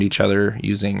each other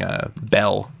using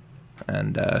Bell,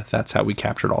 and that's how we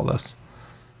captured all this.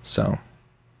 So,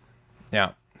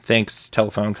 yeah. Thanks,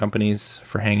 telephone companies,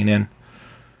 for hanging in.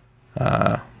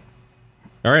 All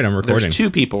right, I'm recording. There's 2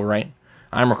 people, right?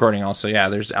 I'm recording also. Yeah,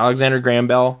 there's Alexander Graham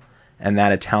Bell and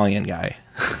that Italian guy.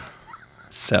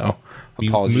 So,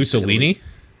 apologies. Mussolini?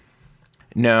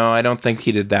 No, I don't think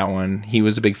he did that one. He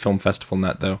was a big film festival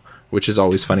nut, though, which is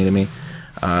always funny to me.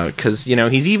 Because,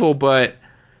 he's evil, but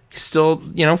still,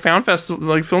 film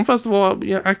festival,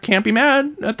 I can't be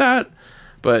mad at that.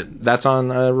 But that's on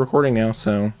recording now,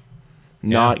 so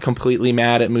not completely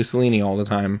mad at Mussolini all the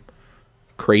time.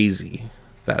 Crazy.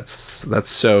 That's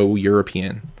so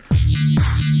European.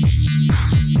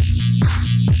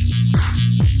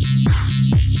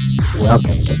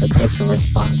 Welcome to the Pixel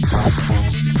Response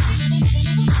Podcast.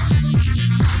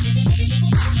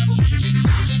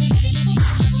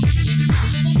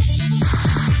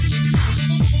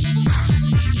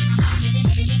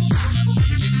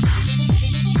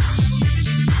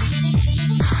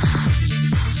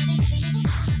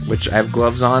 Which I have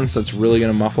gloves on, so it's really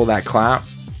going to muffle that clap,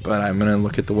 but I'm going to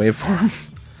look at the waveform.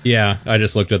 Yeah, I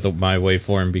just looked at my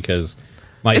waveform because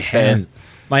my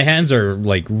hands are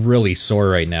like really sore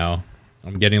right now.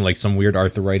 I'm getting like some weird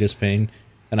arthritis pain,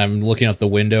 and I'm looking out the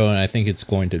window, and I think it's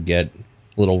going to get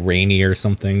a little rainy or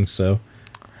something. So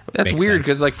that's weird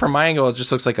because like from my angle, it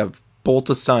just looks like a bolt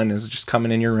of sun is just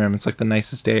coming in your room. It's like the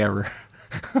nicest day ever.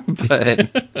 But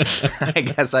I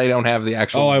guess I don't have the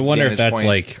actual. Oh, I wonder if that's point.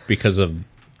 like because of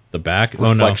the back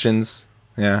reflections.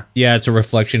 Oh, no. Yeah. Yeah, it's a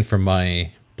reflection from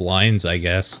my blinds, I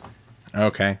guess.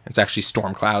 Okay, it's actually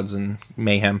storm clouds and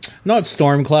mayhem. Not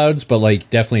storm clouds, but like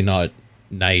definitely not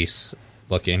nice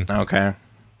looking. Okay,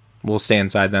 we'll stay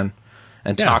inside then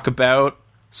and talk about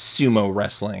sumo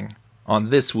wrestling on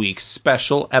this week's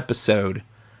special episode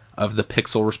of the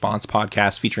Pixel Response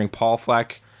Podcast featuring Paul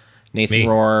Fleck, Nathan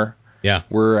Rohr. Yeah,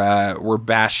 we're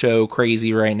Basho'd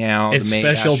crazy right now. It's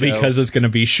special because it's going to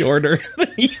be shorter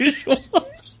than usual.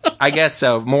 I guess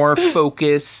so. More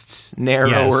focused,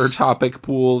 narrower topic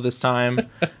pool this time,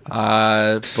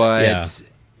 but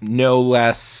no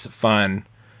less fun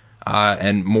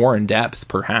and more in depth,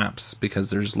 perhaps,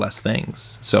 because there's less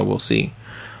things. So we'll see.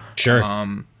 Sure.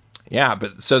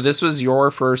 But so this was your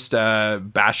first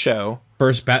Basho'd.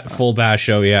 First full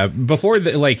Basho'd, yeah. Before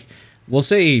we'll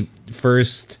say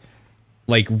first.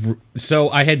 So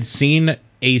I had seen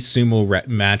a sumo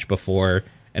match before,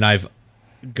 and I've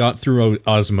got through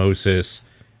osmosis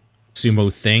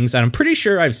sumo things, and I'm pretty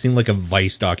sure I've seen like a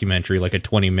Vice documentary, like a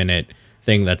 20-minute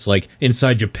thing that's like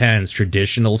inside Japan's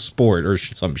traditional sport or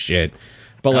some shit.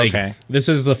 But this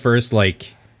is the first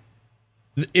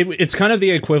it's kind of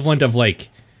the equivalent of like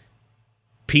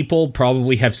people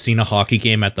probably have seen a hockey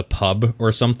game at the pub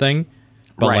or something.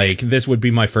 But this would be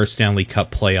my first Stanley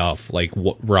Cup playoff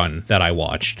run that I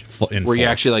watched. Were you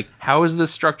actually like, how is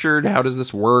this structured? How does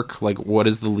this work? Like, what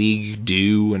does the league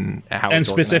do, and how? And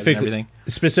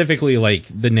specifically, like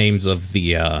the names of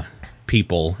the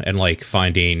people and like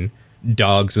finding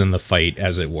dogs in the fight,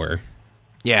 as it were.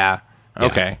 Yeah.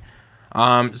 Okay.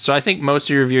 So I think most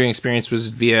of your viewing experience was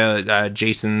via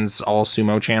Jason's All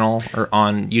Sumo channel or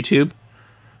on YouTube.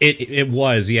 It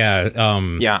was,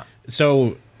 yeah.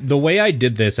 So the way I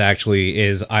did this actually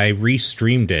is I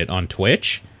restreamed it on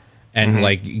Twitch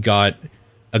and got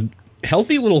a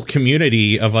healthy little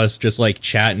community of us just like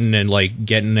chatting and like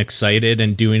getting excited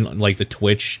and doing like the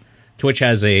Twitch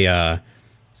has a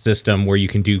system where you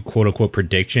can do quote unquote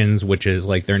predictions, which is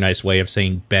like their nice way of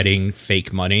saying betting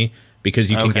fake money, because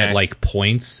you can get like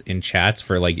points in chats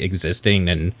for like existing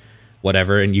and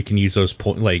whatever, and you can use those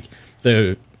points. Like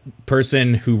the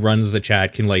person who runs the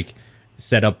chat can like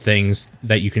set up things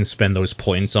that you can spend those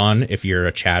points on if you're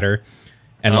a chatter,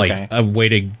 and like a way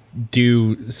to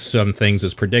do some things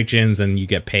as predictions, and you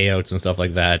get payouts and stuff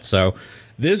like that. So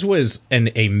this was an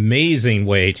amazing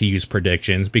way to use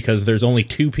predictions because there's only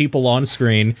 2 people on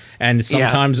screen, and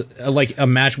sometimes like a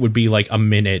match would be like a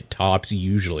minute tops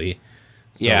usually.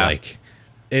 So, like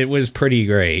it was pretty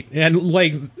great, and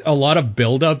like a lot of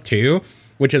build up too,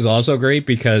 which is also great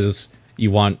because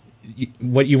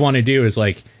what you want to do is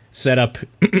like set up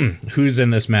who's in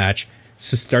this match,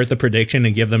 start the prediction,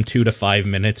 and give them 2 to 5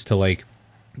 minutes to like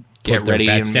get ready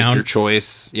and make your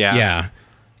choice. Yeah.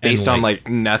 Based on like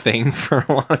nothing for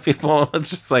a lot of people. It's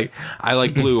just like, I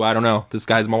like blue. I don't know. This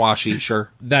guy's Mawashi. Sure.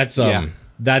 That's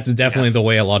definitely the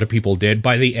way a lot of people did.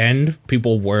 By the end,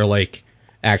 people were like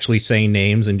actually saying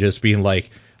names and just being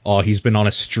like, "Oh, he's been on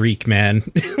a streak, man."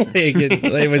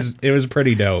 It was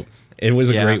pretty dope. It was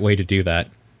a great way to do that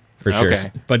for sure.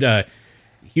 But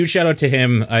huge shout out to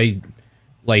him. I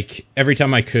like every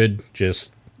time I could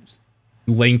just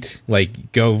linked,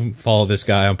 like, go follow this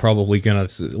guy. I'm probably gonna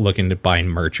look into buying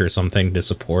merch or something to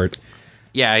support.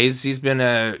 Yeah, he's been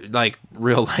a like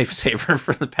real lifesaver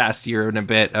for the past year and a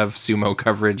bit of sumo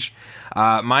coverage.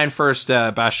 Mine first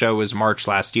Basho'd was March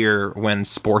last year when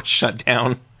sports shut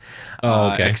down.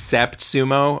 Okay. Except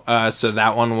sumo. So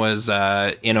that one was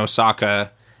in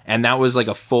Osaka, and that was like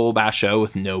a full Basho'd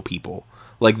with no people.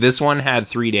 Like this one had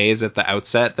 3 days at the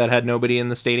outset that had nobody in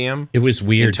the stadium. It was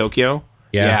weird. In Tokyo.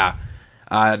 Yeah.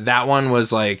 That one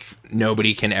was like,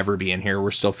 nobody can ever be in here.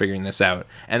 We're still figuring this out.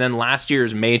 And then last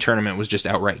year's May tournament was just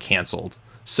outright canceled.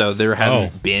 So there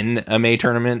hadn't been a May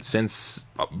tournament since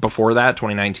before that,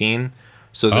 2019.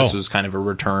 So this was kind of a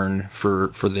return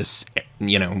for this,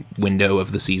 window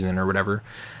of the season or whatever.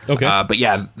 Okay. But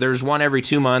yeah, there's one every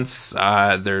 2 months.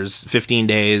 There's 15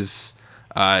 days.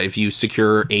 If you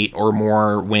secure 8 or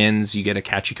more wins, you get a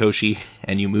Kachikoshi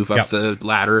and you move up the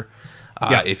ladder.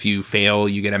 If you fail,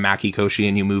 you get a Makikoshi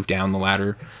and you move down the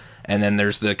ladder. And then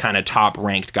there's the kind of top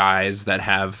ranked guys that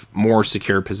have more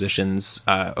secure positions.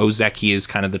 Ozeki is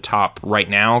kind of the top right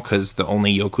now because the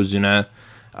only Yokozuna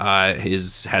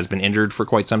has been injured for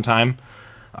quite some time.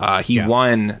 He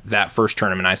won that first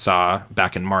tournament I saw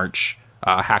back in March,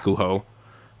 Hakuho.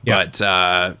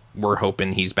 But we're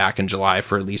hoping he's back in July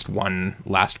for at least one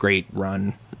last great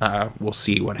run. We'll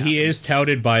see what happens. He is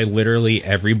touted by literally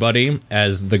everybody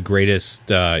as the greatest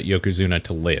Yokozuna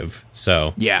to live.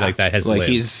 So like that has lived.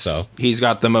 He's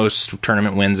got the most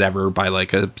tournament wins ever by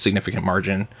like a significant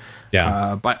margin.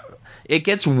 Yeah. But it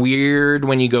gets weird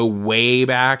when you go way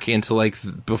back into like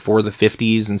before the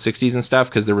 50s and 60s and stuff,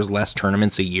 because there was less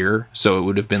tournaments a year, so it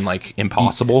would have been like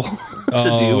impossible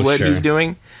to do what he's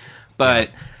doing. But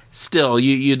still,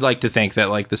 you'd like to think that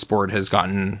like the sport has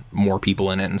gotten more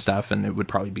people in it and stuff, and it would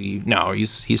probably be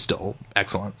he's still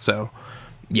excellent. So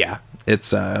yeah,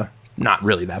 it's not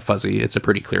really that fuzzy. It's a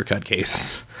pretty clear cut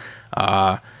case.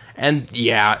 And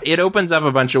yeah, it opens up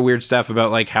a bunch of weird stuff about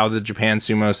like how the Japan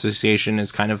Sumo Association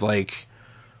is kind of like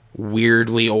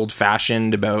weirdly old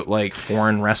fashioned about like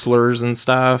foreign wrestlers and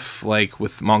stuff, like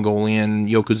with Mongolian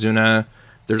Yokozuna.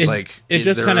 There's it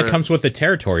just kind of comes with the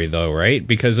territory though, right?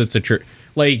 Because it's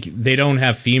like they don't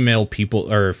have female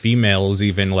people or females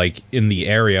even like in the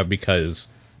area because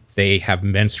they have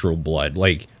menstrual blood.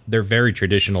 Like they're very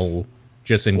traditional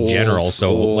just in general.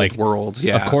 So like world,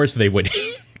 of course they would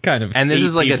kind of. And this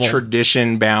is like people. A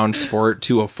tradition bound sport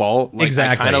to a fault. Like,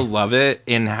 exactly. I kind of love it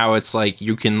in how it's like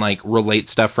you can like relate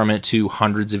stuff from it to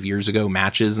hundreds of years ago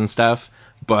matches and stuff,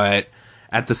 but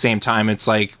at the same time, it's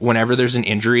like whenever there's an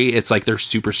injury, it's like they're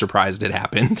super surprised it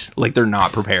happened. Like they're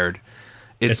not prepared.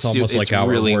 It's almost like our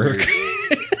really work.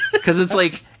 Because it's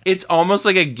like it's almost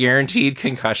like a guaranteed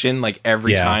concussion like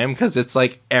every time. Because it's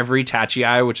like every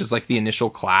Tachiai, which is like the initial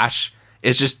clash,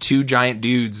 it's just two giant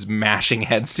dudes mashing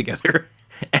heads together.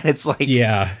 And it's like,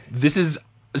 this is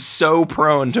so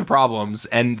prone to problems.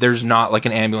 And there's not like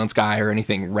an ambulance guy or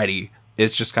anything ready.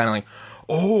 It's just kind of like,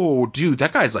 oh, dude,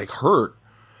 that guy's like hurt.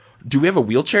 Do we have a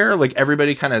wheelchair? Like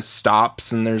everybody kind of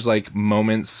stops, and there's like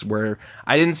moments where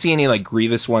I didn't see any like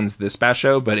grievous ones this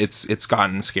Basho'd, but it's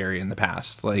gotten scary in the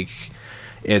past. Like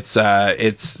it's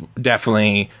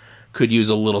definitely could use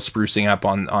a little sprucing up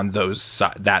on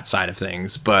that side of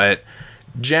things. But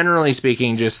generally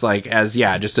speaking, just like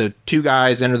just two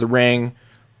guys enter the ring,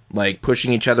 like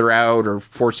pushing each other out or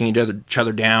forcing each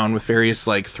other down with various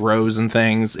like throws and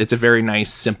things. It's a very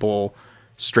nice, simple,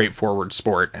 straightforward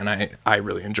sport, and I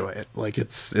really enjoy it. Like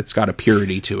it's got a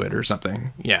purity to it or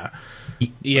something. Yeah.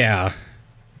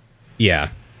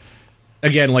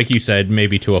 Again, like you said,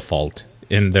 maybe to a fault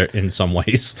in some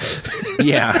ways.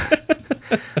 Yeah.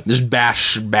 Just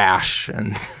bash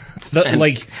and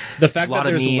the fact that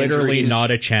there's literally injuries. Not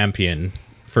a champion,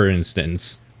 for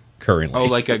instance, currently. Oh,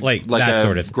 like that a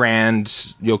sort of grand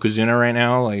Yokozuna right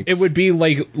now. Like it would be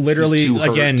like literally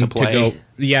again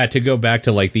to go back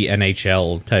to like the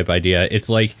NHL type idea. It's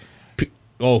like,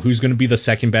 who's going to be the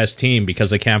second best team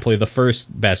because they can't play the first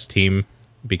best team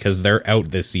because they're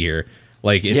out this year.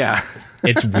 Like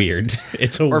it's weird.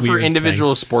 It's a weird for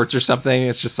individual thing. Sports or something.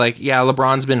 It's just like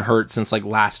LeBron's been hurt since like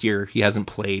last year. He hasn't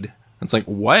played. It's like,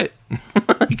 what?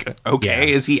 Like,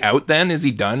 okay, is he out then? Is he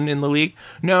done in the league?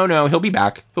 No, he'll be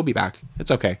back.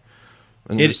 It's okay.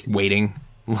 I'm just waiting,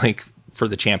 like, for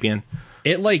the champion.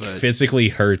 It, physically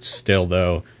hurts still,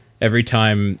 though, every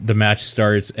time the match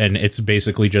starts, and it's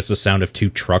basically just the sound of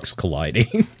two trucks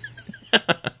colliding.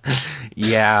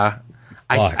 Yeah.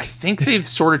 I think they've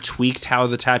sort of tweaked how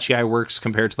the Tachiai works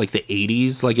compared to, like, the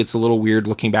 80s. Like, it's a little weird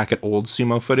looking back at old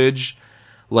sumo footage.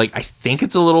 Like, I think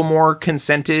it's a little more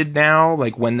consented now,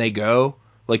 like, when they go.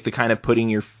 Like, the kind of putting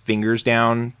your fingers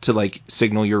down to, like,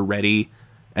 signal you're ready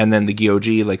and then the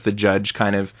Gyoji, like the judge,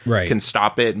 kind of Right. can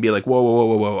stop it and be like,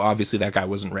 whoa, obviously that guy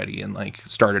wasn't ready, and like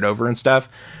start it over and stuff.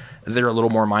 They're a little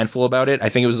more mindful about it. I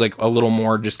think it was like a little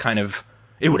more just kind of,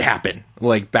 it would happen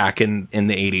like back in the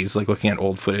 80s, like looking at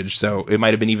old footage. So it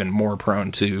might have been even more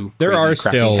prone to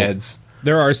cracking heads.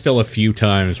 There are still a few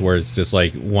times where it's just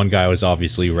like one guy was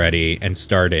obviously ready and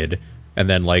started, and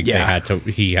then like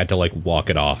he had to like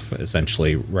walk it off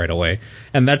essentially right away.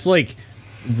 And that's like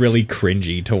really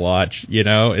cringy to watch, you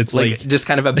know? It's like just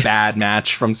kind of a bad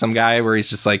match from some guy where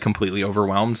he's just like completely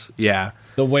overwhelmed. Yeah.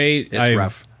 It's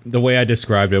rough. The way I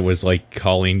described it was like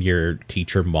calling your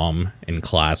teacher mom in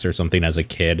class or something as a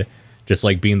kid, just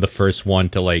like being the first one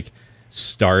to like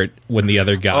start when the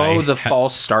other guy. Oh, the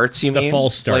false starts, you mean? The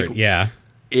false start, like, yeah.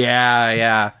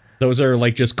 Yeah. Those are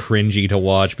like just cringy to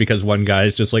watch because one guy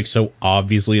is just like so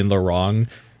obviously in the wrong,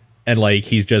 and like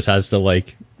he just has to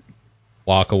like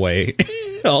walk away.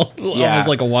 Almost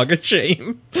like a walk of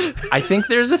shame. I think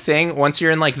there's a thing once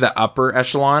you're in like the upper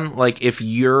echelon, like if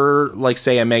you're like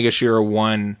say a Mega Shiro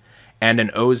 1 and an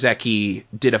Ozeki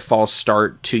did a false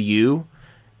start to you,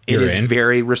 it is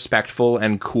very respectful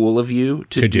and cool of you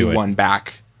to do one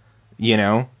back, you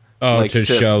know? Oh, like to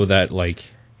show that like,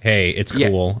 hey, it's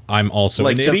cool. I'm also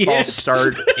like an idiot. To false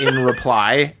start in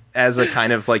reply as a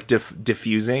kind of like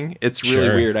diffusing. It's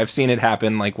really weird. I've seen it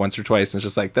happen like once or twice, and it's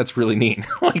just like, that's really neat.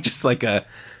 Like just like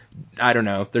I don't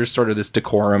know, there's sort of this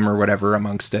decorum or whatever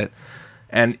amongst it.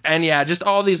 And yeah, just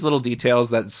all these little details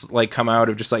that's like come out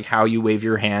of just like how you wave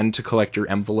your hand to collect your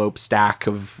envelope stack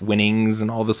of winnings and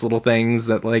all this little things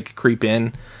that like creep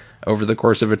in over the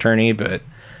course of a tourney. But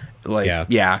like,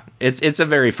 yeah it's a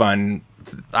very fun,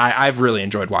 I've really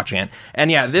enjoyed watching it.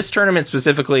 And yeah, this tournament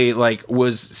specifically like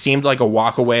seemed like a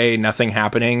walk away, nothing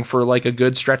happening for like a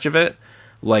good stretch of it.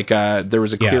 Like there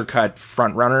was a clear-cut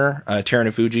front runner,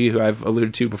 Terunofuji, who I've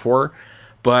alluded to before.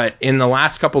 But in the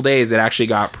last couple days, it actually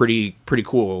got pretty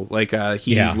cool. Like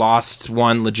he lost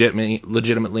one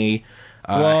legitimately.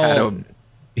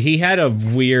 He had a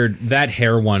weird, that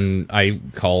hair one I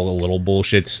call a little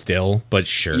bullshit still, but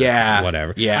sure,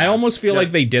 whatever. Yeah, I almost feel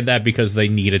like they did that because they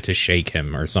needed to shake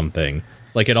him or something.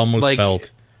 Like it almost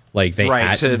felt like they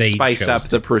had to spice up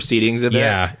the proceedings a bit.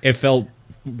 Yeah, it felt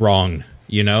wrong.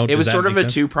 You know, it was sort of a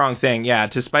two-pronged thing. Yeah,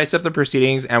 to spice up the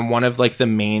proceedings, and one of like the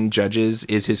main judges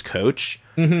is his coach.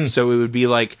 Mm-hmm. So it would be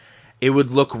like, it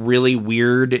would look really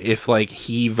weird if like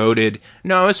he voted,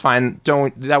 no, it's fine,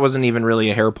 that wasn't even really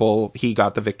a hair pull, he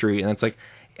got the victory, and it's like,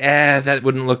 that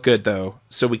wouldn't look good though,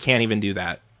 so we can't even do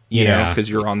that, you know, because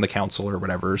you're on the council or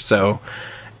whatever. So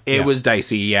it was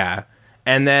dicey, yeah.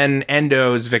 And then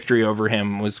Endo's victory over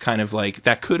him was kind of like,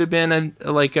 that could have been a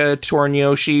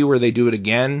Torinyoshi where they do it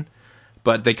again.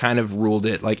 But they kind of ruled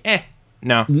it like,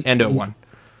 no, Endo won.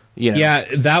 You know? Yeah,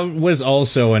 that was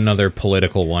also another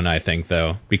political one, I think,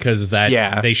 though, because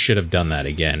they should have done that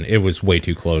again. It was way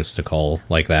too close to call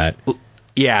like that.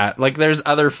 Yeah, like there's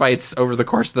other fights over the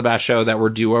course of the Basho'd that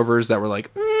were do-overs that were like,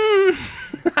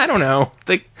 I don't know.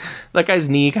 That guy's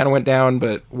knee kind of went down,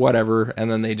 but whatever.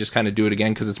 And then they just kind of do it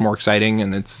again because it's more exciting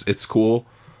and it's cool.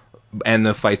 And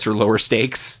the fights are lower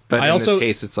stakes, but in this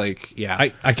case, it's like,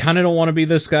 I kind of don't want to be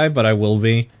this guy, but I will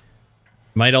be.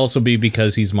 Might also be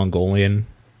because he's Mongolian.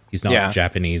 He's not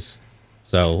Japanese,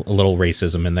 so a little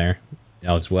racism in there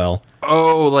as well.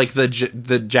 Oh, like the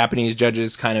Japanese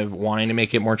judges kind of wanting to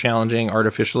make it more challenging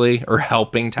artificially, or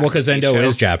helping Takakei. Well, because Endo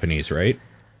is Japanese, right?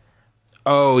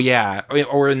 Oh, yeah.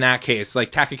 Or in that case,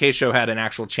 like Takakei had an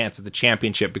actual chance at the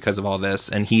championship because of all this,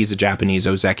 and he's a Japanese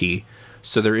Ozeki.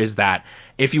 So there is that.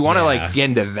 If you want to like get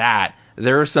into that,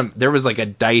 there was like a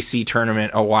dicey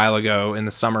tournament a while ago in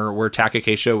the summer where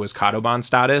Takakei was Kadoban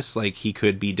status, like he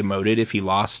could be demoted if he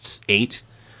lost 8.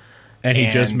 And he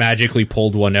just magically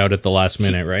pulled one out at the last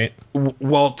minute, right?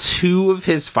 Well, 2 of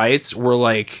his fights were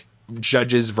like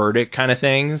judge's verdict kind of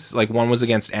things. Like one was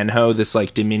against Enho, this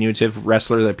like diminutive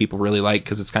wrestler that people really like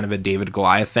because it's kind of a David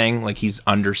Goliath thing. Like he's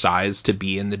undersized to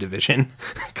be in the division,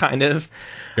 kind of.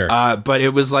 Sure. But it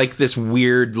was like this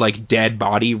weird like dead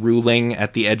body ruling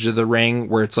at the edge of the ring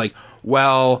where it's like,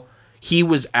 well, he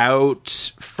was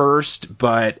out first,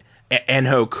 but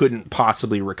Enho couldn't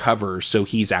possibly recover, so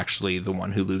he's actually the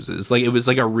one who loses. Like it was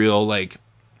like a real like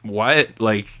what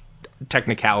like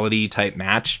technicality type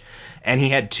match. And he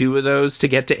had 2 of those to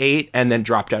get to 8 and then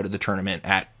dropped out of the tournament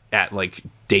at like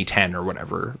day 10 or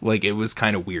whatever. Like it was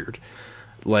kind of weird.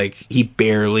 Like he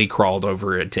barely crawled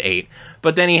over it to 8.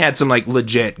 But then he had some like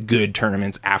legit good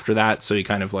tournaments after that, so he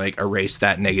kind of like erased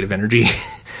that negative energy.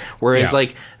 Whereas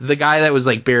like the guy that was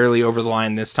like barely over the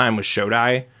line this time was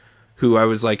Shodai, who I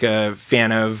was like a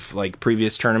fan of like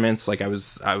previous tournaments. Like I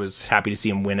was happy to see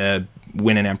him win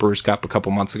an Emperor's Cup a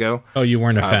couple months ago. Oh, you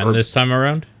weren't a fan this time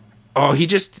around? Oh, he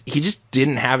just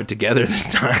didn't have it together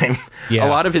this time. Yeah, a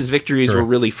lot of his victories were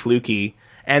really fluky.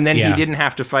 And then he didn't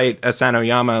have to fight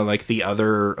Asanoyama like the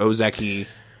other Ozeki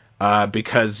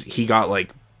because he got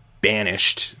like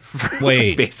banished.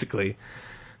 Wait. Basically.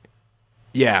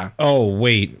 Yeah. Oh,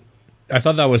 wait. I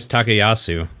thought that was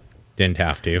Takayasu. Didn't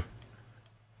have to.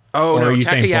 Oh, no,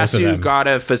 Takayasu got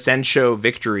a Fasensho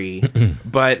victory,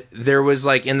 but there was,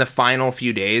 like, in the final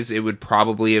few days, it would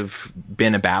probably have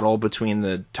been a battle between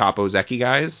the top Ozeki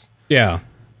guys. Yeah.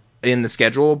 In the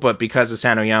schedule, but because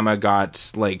Asanoyama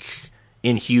got, like,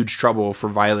 in huge trouble for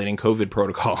violating COVID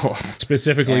protocols.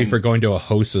 Specifically for going to a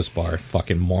hostess bar,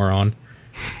 fucking moron.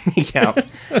 Yeah.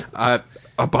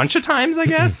 A bunch of times, I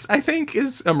guess, I think,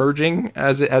 is emerging,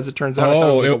 as it turns out.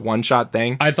 Oh, it was like a one-shot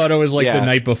thing. I thought it was, like, the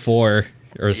night before.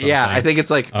 Or something. Yeah, I think it's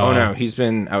like, oh no, he's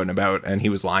been out and about, and he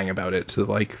was lying about it to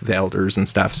like the elders and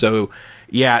stuff. So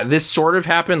yeah, this sort of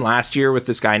happened last year with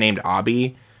this guy named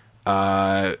Abi,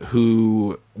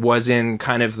 who was in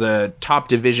kind of the top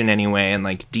division anyway, and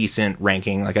like decent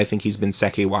ranking. Like I think he's been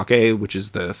Sekewake, which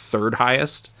is the third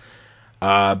highest.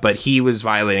 But he was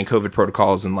violating COVID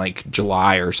protocols in like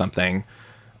July or something.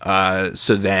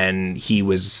 So then he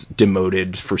was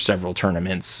demoted for several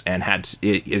tournaments and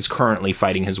is currently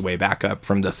fighting his way back up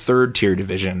from the third tier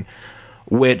division,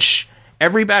 which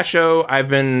every Basho I've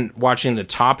been watching the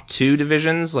top two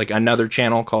divisions, like another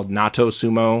channel called Nato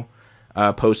Sumo,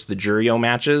 post the Juryo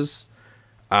matches.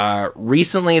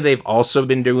 Recently they've also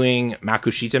been doing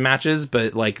Makushita matches,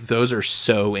 but like those are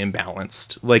so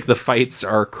imbalanced. Like the fights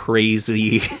are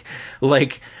crazy.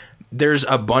 Like there's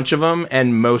a bunch of them,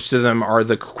 and most of them are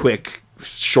the quick,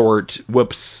 short,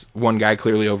 whoops, one guy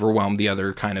clearly overwhelmed the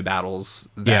other kind of battles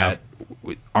that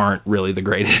aren't really the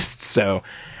greatest. So,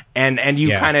 and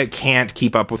you kind of can't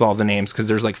keep up with all the names because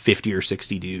there's like 50 or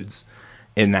 60 dudes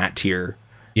in that tier.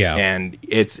 Yeah. And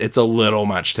it's a little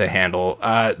much to handle.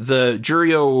 The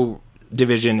Juryo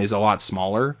division is a lot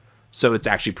smaller, so it's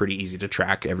actually pretty easy to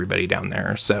track everybody down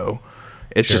there. So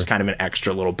it's just kind of an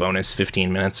extra little bonus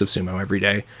 15 minutes of sumo every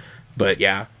day. But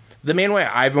yeah, the main way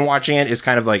I've been watching it is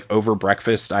kind of like over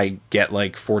breakfast. I get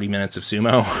like 40 minutes of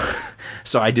sumo.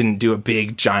 So I didn't do a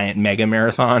big, giant mega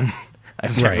marathon.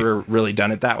 I've never really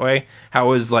done it that way.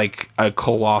 How is like a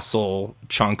colossal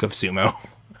chunk of sumo?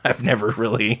 I've never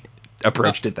really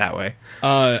approached it that way.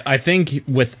 I think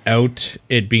without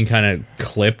it being kind of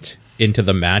clipped into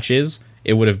the matches,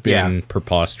 it would have been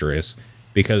preposterous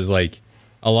because like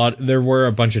there were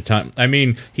a bunch of times. I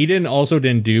mean, he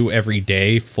didn't do every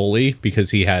day fully because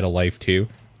he had a life too.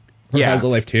 Has a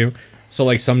life too. So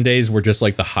like some days were just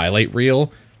like the highlight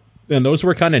reel, and those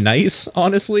were kind of nice,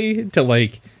 honestly, to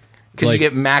like because you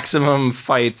get maximum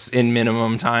fights in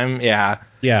minimum time. Yeah.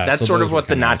 That's so sort of what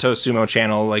the Nato Sumo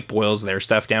channel like boils their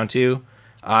stuff down to.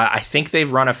 I think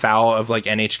they've run afoul of like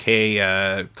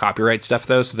NHK copyright stuff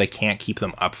though, so they can't keep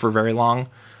them up for very long.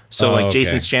 So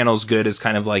Jason's channel is good as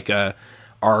kind of like a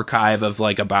archive of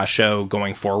like a Basho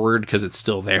going forward because it's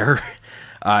still there.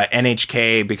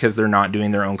 NHK because they're not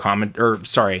doing their own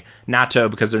Nato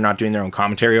because they're not doing their own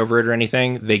commentary over it or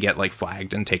anything, they get like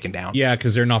flagged and taken down. Yeah,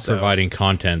 because they're not providing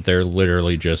content, they're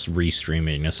literally just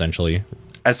restreaming essentially.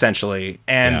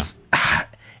 And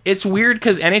it's weird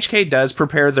because NHK does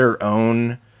prepare their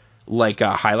own like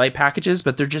highlight packages,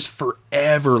 but they're just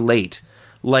forever late.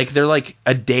 Like they're like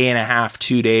a day and a half,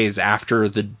 2 days after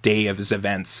the day of his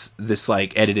events, this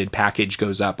like edited package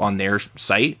goes up on their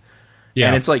site. Yeah.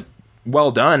 And it's like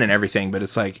well done and everything, but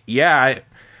it's like,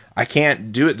 I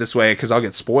can't do it this way because I'll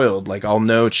get spoiled. Like I'll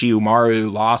know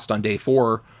Chiyomaru lost on day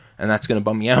 4 and that's going to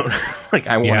bum me out. Like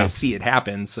I want to see it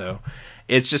happen. So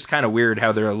it's just kind of weird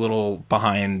how they're a little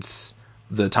behind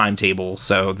the timetable.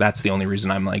 So that's the only reason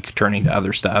I'm like turning to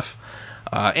other stuff.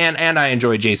 And I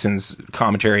enjoy Jason's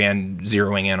commentary and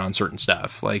zeroing in on certain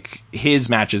stuff. Like his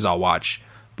matches I'll watch,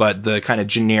 but the kind of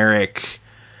generic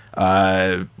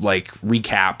like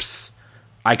recaps,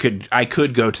 I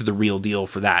could go to the real deal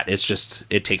for that. It's just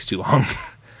it takes too long.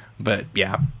 But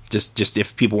yeah, just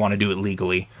if people want to do it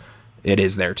legally, it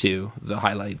is there too, the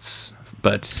highlights.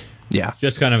 But yeah,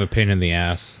 just kind of a pain in the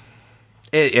ass.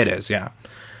 It is, yeah.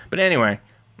 But anyway,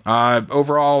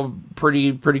 overall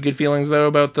pretty good feelings though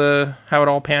about how it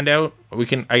all panned out.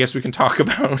 I guess we can talk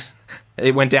about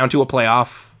it went down to a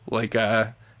playoff. Like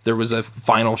there was a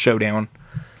final showdown.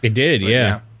 It did,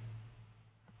 yeah.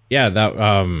 Yeah,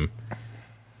 that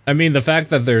I mean the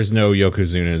fact that there's no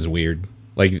Yokozuna is weird.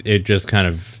 Like it just kind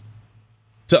of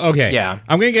I'm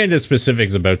going to get into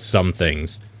specifics about some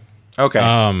things. Okay.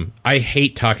 I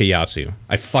hate Takayasu.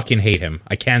 I fucking hate him.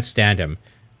 I can't stand him.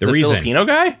 The reason Filipino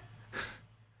guy?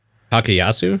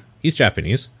 Takayasu? He's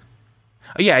Japanese.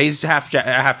 Yeah, he's half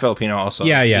Filipino also.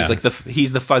 Yeah. He's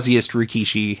the fuzziest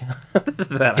Rikishi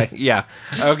yeah.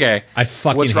 Okay. I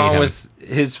fucking What's hate wrong him. with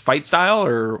his fight style,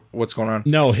 or what's going on?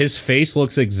 No, his face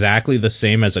looks exactly the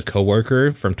same as a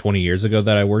coworker from 20 years ago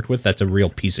that I worked with. That's a real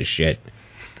piece of shit.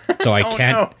 So I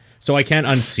can't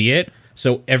unsee it.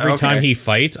 So every time he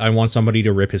fights, I want somebody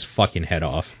to rip his fucking head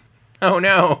off. Oh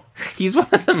no. He's one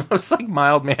of the most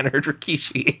mild-mannered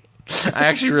Rikishi. I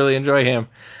actually really enjoy him.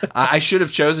 I should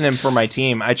have chosen him for my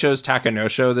team. I chose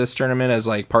Takanosho this tournament as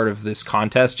part of this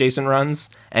contest Jason runs,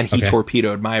 and he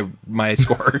torpedoed my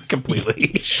score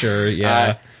completely. Sure,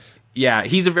 yeah. Yeah,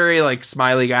 he's a very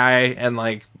smiley guy, and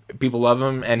people love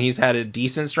him, and he's had a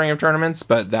decent string of tournaments,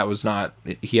 but that was not.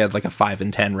 He had a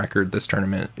 5-10 record this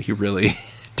tournament. He really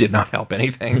did not help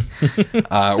anything.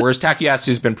 Whereas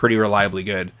Takayasu's been pretty reliably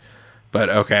good. But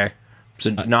okay. So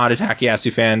not a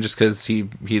Takayasu fan just because he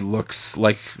looks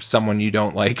like someone you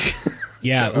don't like.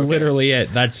 Yeah, literally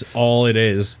it. That's all it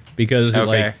is. Because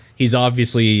he's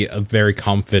obviously a very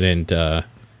confident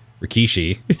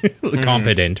Rikishi.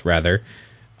 Competent, rather.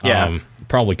 Yeah.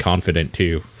 Probably confident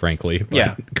too, frankly.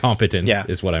 But competent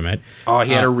is what I meant. Oh,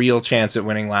 he had a real chance at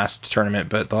winning last tournament,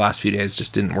 but the last few days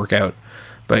just didn't work out.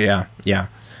 But yeah.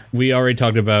 We already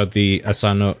talked about the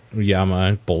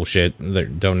Asanoyama bullshit.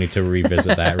 Don't need to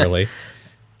revisit that, really.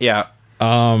 Yeah.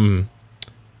 At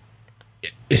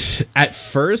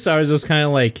first, I was just kind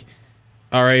of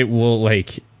all right, well,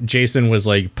 Jason was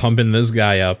pumping this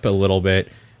guy up a little bit.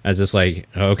 I was just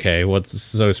okay, what's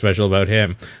so special about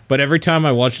him? But every time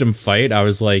I watched him fight, I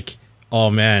was oh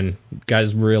man,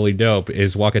 guy's really dope.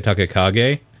 Is Wakataka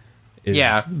Kage?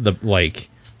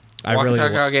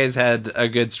 Wakatakage's had a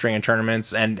good string of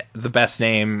tournaments and the best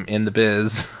name in the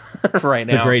biz right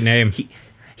now. It's a great name.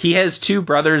 He has two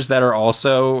brothers that are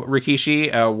also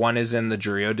Rikishi. One is in the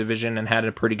Juryo division and had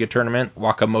a pretty good tournament,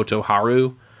 Wakamoto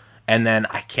Haru. And then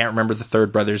I can't remember the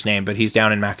third brother's name, but he's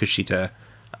down in Makushita.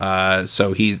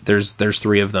 So there's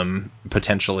three of them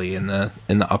potentially in the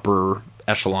upper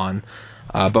echelon.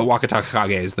 But Wakataka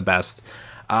Kage is the best.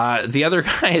 The other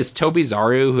guy is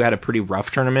Tobizaru, who had a pretty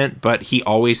rough tournament, but he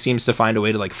always seems to find a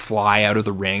way to fly out of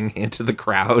the ring into the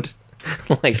crowd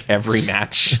every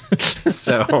match.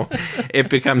 So it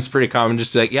becomes pretty common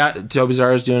just to be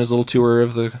Tobizaru's doing his little tour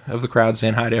of the crowd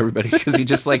saying hi to everybody, because he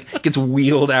just gets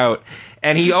wheeled out.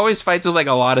 And he always fights with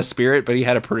a lot of spirit, but he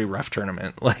had a pretty rough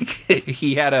tournament.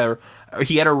 He had a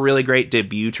really great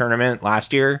debut tournament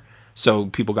last year, so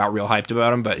people got real hyped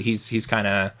about him, but he's kind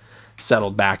of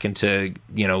settled back into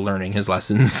learning his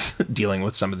lessons dealing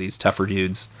with some of these tougher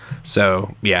dudes.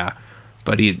 So yeah,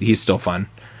 but he's still fun.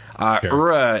 Sure.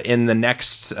 Ura in the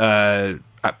next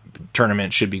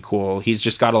tournament should be cool. He's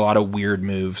just got a lot of weird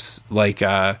moves.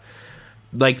 There's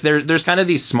kind of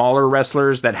these smaller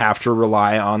wrestlers that have to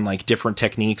rely on different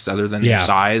techniques other than their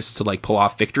size to pull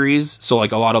off victories. So a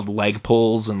lot of leg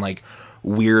pulls and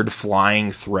weird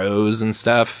flying throws and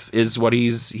stuff is what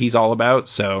he's all about.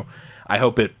 So I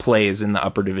hope it plays in the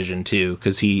upper division too,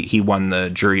 because he won the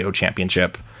Juryo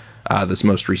championship, this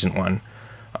most recent one.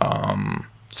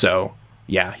 So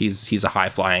yeah, he's a high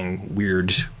flying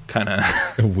weird kind of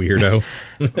weirdo.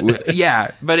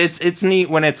 Yeah, but it's neat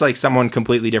when it's someone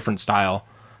completely different style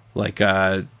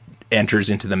enters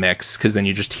into the mix, because then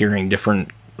you're just hearing different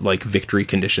victory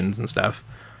conditions and stuff.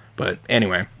 But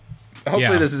anyway,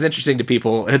 hopefully this is interesting to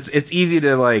people. It's easy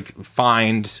to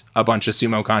find a bunch of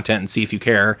sumo content and see if you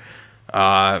care.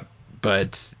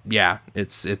 But yeah,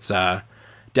 it's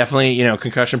definitely,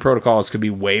 concussion protocols could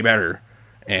be way better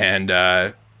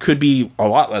and could be a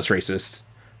lot less racist,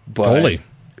 but totally.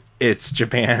 It's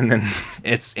Japan and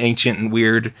it's ancient and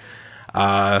weird.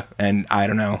 And I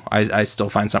don't know. I still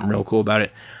find something real cool about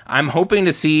it. I'm hoping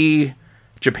to see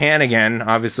Japan again,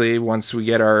 obviously, once we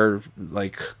get our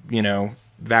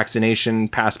vaccination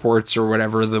passports or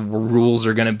whatever the rules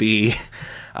are going to be.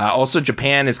 Also,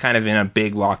 Japan is kind of in a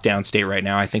big lockdown state right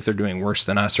now. I think they're doing worse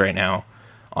than us right now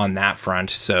on that front.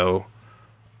 So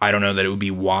I don't know that it would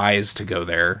be wise to go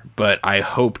there, but I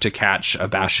hope to catch a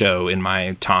Basho'd in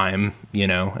my time,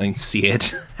 and see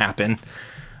it happen.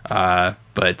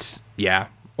 But yeah.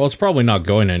 Well, it's probably not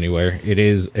going anywhere. It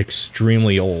is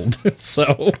extremely old.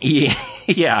 So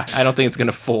yeah, I don't think it's going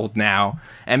to fold now.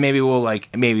 And maybe we'll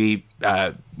Takakeisho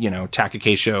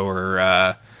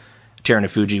or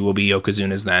Terunofuji will be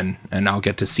Yokozunas then, and I'll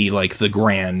get to see the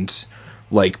grand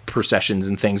processions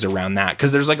and things around that,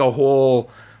 because there's a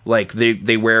whole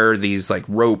they wear these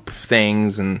rope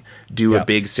things and do a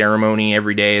big ceremony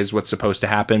every day is what's supposed to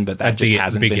happen, but that just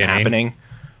hasn't been happening.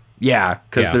 Yeah,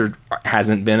 because there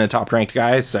hasn't been a top ranked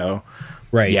guy, so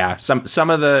right. Yeah, some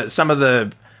of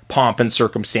the pomp and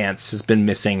circumstance has been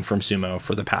missing from sumo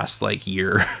for the past like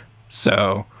year,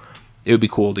 so it would be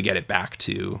cool to get it back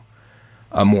to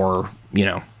a more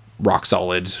rock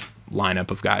solid lineup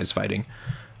of guys fighting.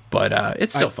 But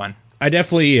it's still fun. I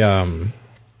definitely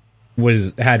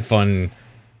had fun.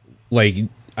 Like,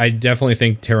 I definitely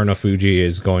think Terunofuji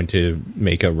is going to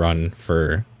make a run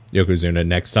for Yokozuna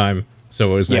next time.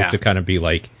 So it was nice to kind of be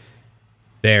like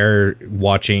there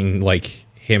watching like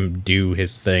him do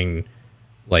his thing,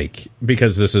 like,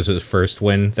 because this is his first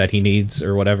win that he needs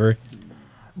or whatever.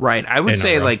 Right. I would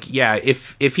say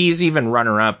if he's even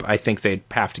runner up, I think they'd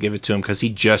have to give it to him because he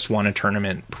just won a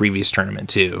previous tournament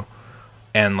too.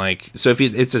 And like, so if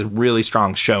it's a really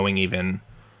strong showing, even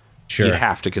you'd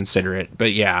have to consider it.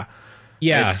 But yeah.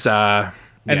 It's, and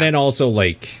then also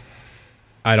like,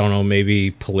 I don't know,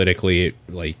 maybe politically,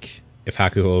 like if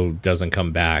Hakuho doesn't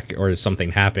come back or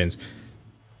something happens,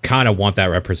 kind of want that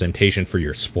representation for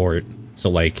your sport. So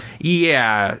like,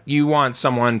 yeah, you want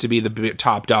someone to be the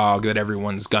top dog that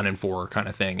everyone's gunning for, kind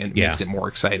of thing. It makes it more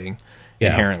exciting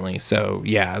inherently. So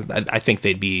yeah, I think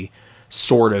they'd be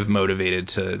sort of motivated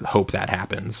to hope that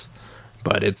happens.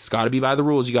 But it's got to be by the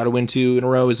rules. You got to win 2 in a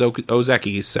row as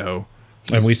Ozeki. So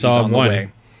and we saw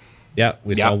one. Yeah,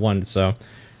 we saw one. So.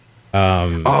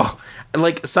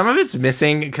 Like some of it's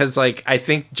missing because like I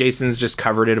think Jason's just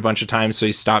covered it a bunch of times, so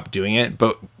he stopped doing it.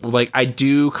 But like I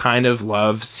do kind of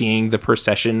love seeing the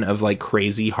procession of like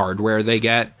crazy hardware they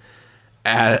get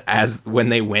as when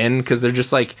they win, because they're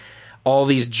just like all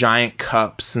these giant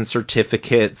cups and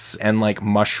certificates and like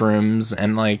mushrooms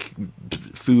and like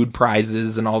food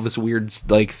prizes and all this weird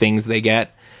like things they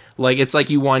get. Like it's like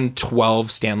you won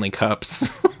 12 Stanley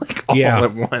Cups like all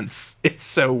at once. It's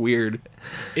so weird.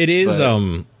 It is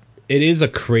it is a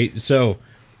crazy. So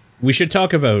we should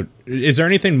talk about, is there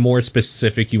anything more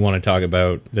specific you want to talk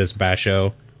about this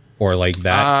Basho or like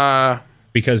that?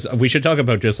 Because we should talk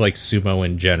about just like sumo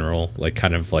in general, like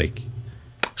kind of like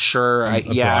sure. I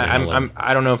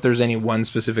don't know if there's any one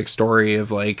specific story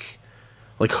of like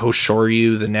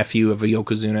Hoshoryu, the nephew of a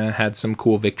Yokozuna, had some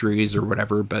cool victories or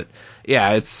whatever, but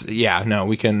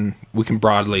we can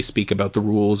broadly speak about the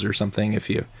rules or something if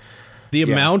you. The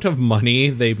amount of money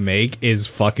they make is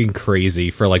fucking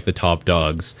crazy for like the top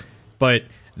dogs. But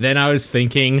then I was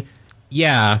thinking,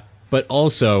 but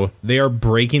also they are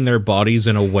breaking their bodies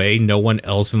in a way no one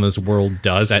else in this world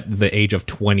does at the age of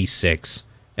 26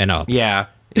 and up. Yeah.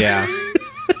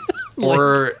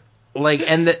 Or like,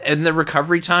 and the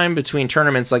recovery time between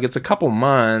tournaments, like it's a couple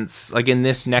months, like in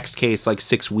this next case, like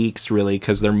 6 weeks really,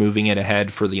 because they're moving it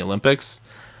ahead for the Olympics.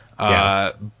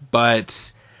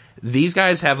 But these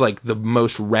guys have like the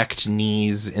most wrecked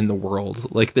knees in the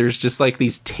world. Like there's just like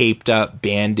these taped up,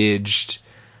 bandaged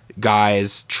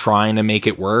guys trying to make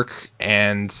it work.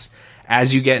 And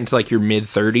as you get into like your mid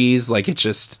 30s, like it's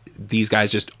just, these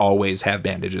guys just always have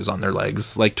bandages on their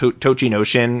legs. Like Tochi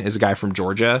Noshin is a guy from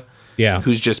Georgia.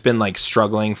 Who's just been like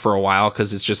struggling for a while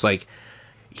because it's just like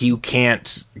you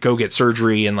can't go get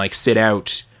surgery and like sit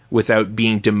out without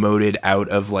being demoted out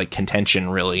of like contention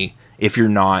really if you're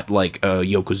not like a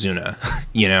Yokozuna.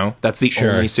 That's the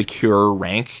only secure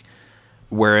rank,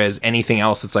 whereas anything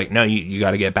else it's like no, you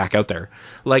got to get back out there.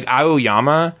 Like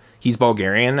Aoyama, he's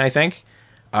Bulgarian, I think.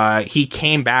 He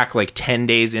came back like 10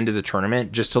 days into the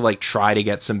tournament just to like try to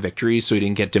get some victories so he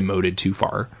didn't get demoted too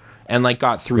far. And like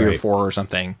got 3 or 4 or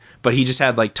something, but he just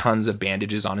had like tons of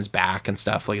bandages on his back and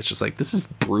stuff. Like it's just like, this is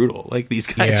brutal. Like these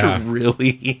guys are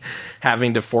really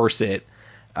having to force it,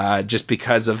 just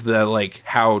because of the like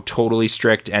how totally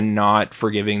strict and not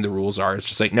forgiving the rules are. It's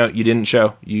just like, no, you didn't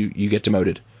show, you get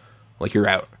demoted, like you're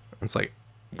out. It's like,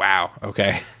 wow,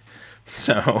 okay.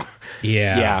 So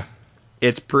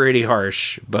it's pretty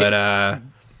harsh, but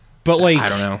like I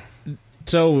don't know.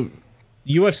 So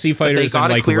UFC fighters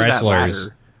and like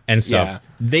wrestlers and stuff,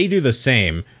 they do the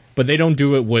same, but they don't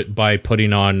do it by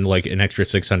putting on like an extra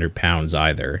 600 pounds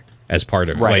either as part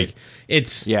of it. Like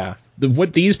it's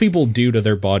what these people do to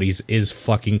their bodies is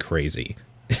fucking crazy.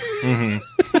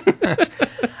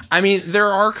 I mean, there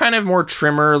are kind of more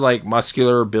trimmer, like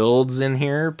muscular builds in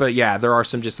here, but there are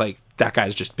some just like, that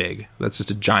guy's just big. That's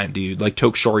just a giant dude. Like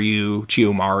Tokushoryu,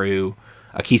 Chiyomaru,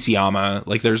 Akisiyama.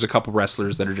 Like there's a couple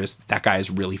wrestlers that are just, that guy is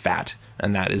really fat,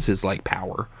 and that is his like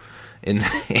power in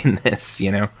this,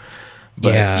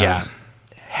 But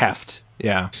heft.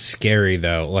 Scary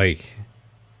though. Like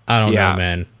I don't know,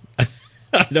 man. I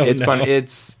don't know. Fun.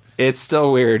 It's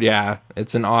still weird.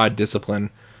 It's an odd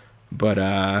discipline, but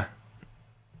I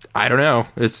don't know.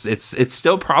 It's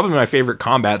still probably my favorite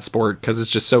combat sport because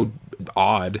it's just so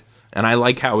odd, and I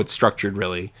like how it's structured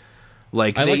really.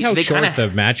 Like I like how short the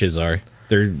matches are.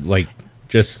 They're like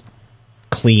just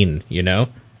clean, you know?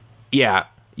 Yeah.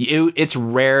 It's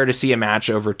rare to see a match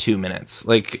over 2 minutes.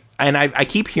 Like, and I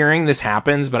keep hearing this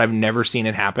happens, but I've never seen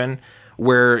it happen.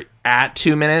 Where at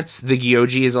 2 minutes, the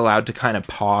Gyoji is allowed to kind of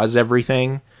pause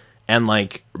everything and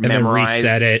like memorize,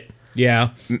 then reset it. Yeah.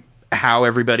 How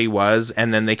everybody was,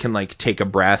 and then they can like take a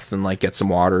breath and like get some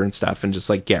water and stuff and just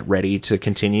like get ready to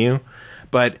continue.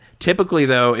 But typically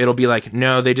though, it'll be like,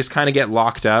 no, they just kind of get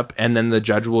locked up, and then the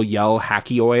judge will yell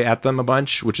Hakioi at them a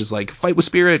bunch, which is like, fight with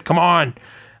spirit, come on,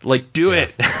 like do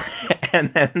it.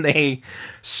 And then they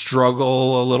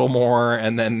struggle a little more,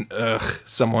 and then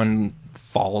someone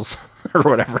falls or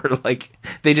whatever. Like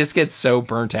they just get so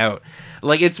burnt out.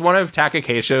 Like it's one of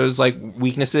Takakeisho's like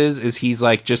weaknesses is he's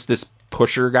like just this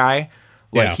pusher guy.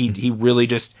 Like he really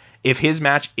just, if his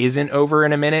match isn't over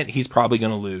in a minute, he's probably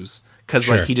gonna lose, because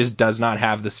like he just does not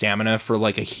have the stamina for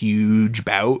like a huge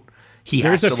bout.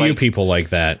 There's a few people like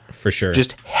that for sure.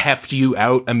 Just heft you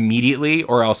out immediately,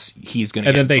 or else he's gonna.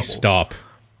 And then they stop,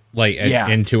 like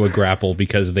into a grapple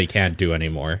because they can't do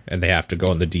anymore, and they have to go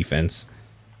on the defense.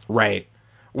 Right.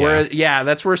 Where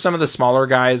that's where some of the smaller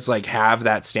guys like have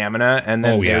that stamina, and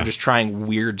then they're just trying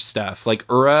weird stuff. Like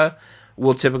Ura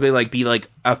will typically like be like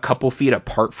a couple feet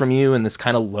apart from you in this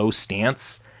kind of low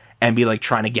stance and be like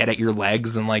trying to get at your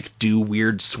legs and like do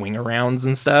weird swing arounds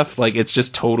and stuff. Like it's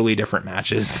just totally different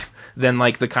matches than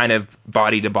like the kind of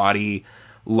body to body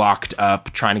locked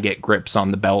up trying to get grips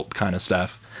on the belt kind of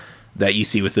stuff that you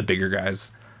see with the bigger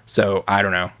guys. So I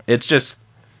don't know. It's just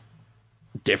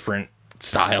different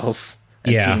styles.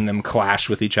 And seeing them clash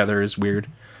with each other is weird.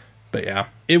 But yeah.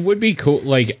 It would be cool.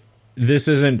 Like, this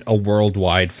isn't a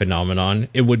worldwide phenomenon.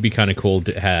 It would be kind of cool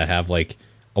to have, like,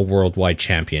 a worldwide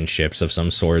championships of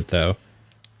some sort, though.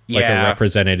 Like a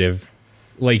representative.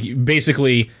 Like,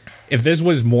 basically, if this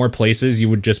was more places, you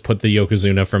would just put the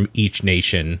Yokozuna from each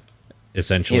nation,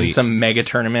 essentially. In some mega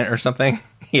tournament or something.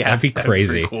 Yeah. That'd be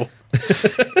crazy. Cool.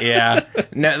 Yeah.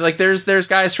 No, like there's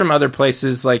guys from other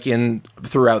places like in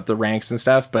throughout the ranks and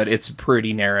stuff, but it's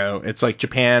pretty narrow. It's like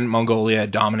Japan, Mongolia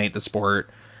dominate the sport.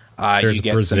 You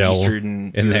get Brazil some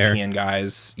Eastern European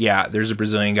guys. Yeah, there's a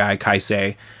Brazilian guy,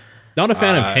 Kaisei. Not a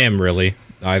fan of him really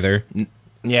either.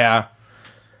 Yeah.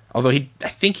 Although I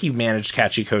think he managed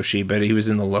Kachikoshi, but he was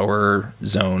in the lower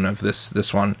zone of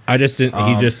this one. He just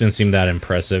didn't seem that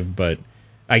impressive, but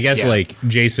I guess like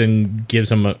Jason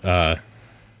gives him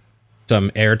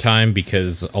some airtime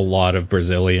because a lot of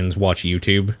Brazilians watch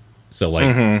YouTube, so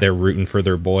like they're rooting for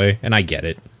their boy, and I get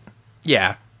it.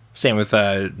 Yeah, same with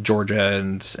Georgia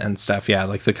and stuff. Yeah,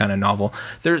 like the kind of novel.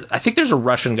 I think there's a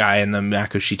Russian guy in the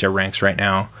Makushita ranks right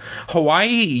now.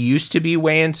 Hawaii used to be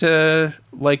way into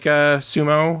like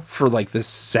sumo for like the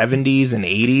 70s and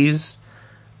 80s.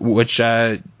 Which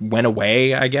went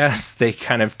away, I guess. They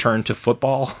kind of turned to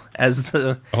football as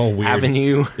the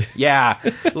avenue. Yeah,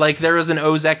 like there was an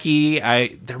Ozeki.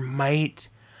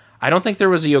 I don't think there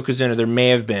was a Yokozuna. There may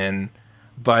have been,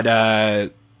 but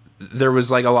there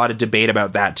was like a lot of debate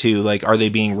about that too. Like, are they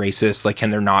being racist? Like, can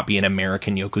there not be an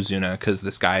American Yokozuna because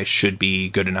this guy should be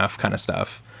good enough, kind of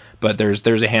stuff. But there's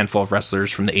a handful of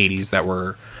wrestlers from the 80s that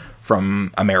were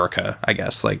from America, I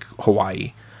guess, like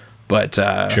Hawaii. But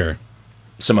sure.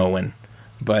 Samoan,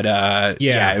 but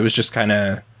it was just kind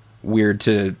of weird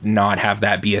to not have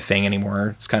that be a thing anymore.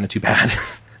 It's kind of too bad.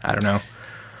 I don't know.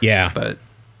 Yeah, but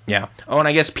yeah. Oh, and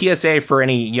I guess PSA for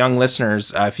any young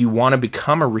listeners: if you want to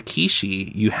become a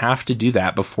Rikishi, you have to do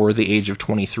that before the age of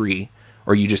 23,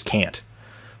 or you just can't.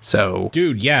 So,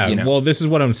 dude, yeah. You know. Well, this is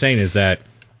what I'm saying is that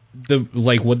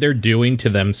what they're doing to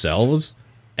themselves,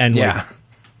 and like,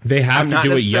 they have to do it young. I'm not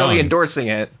necessarily endorsing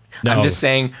it. No. I'm just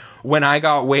saying. When I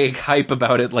got way hype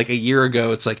about it like a year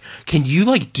ago, it's like, can you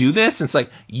like do this? And it's like,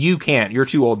 you can't. You're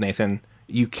too old, Nathan.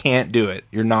 You can't do it.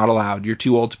 You're not allowed. You're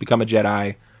too old to become a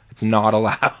Jedi. It's not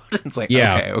allowed. It's like,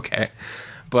 okay.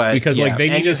 But because like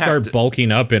they need to start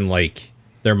bulking up in like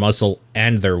their muscle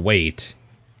and their weight.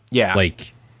 Yeah.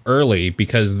 Like early,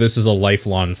 because this is a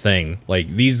lifelong thing. Like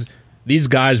these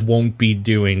guys won't be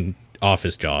doing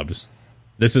office jobs.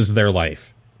 This is their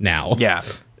life now. Yeah.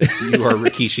 You are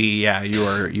Rikishi,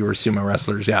 you are sumo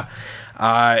wrestlers,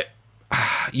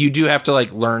 you do have to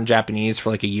like learn Japanese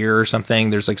for like a year or something.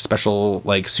 There's like special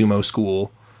like sumo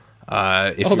school.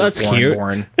 If you're that's cute.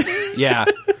 Born. Yeah,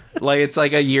 like it's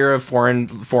like a year of foreign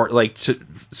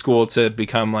school to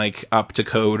become like up to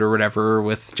code or whatever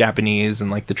with Japanese and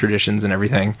like the traditions and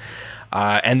everything.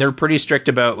 And they're pretty strict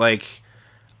about like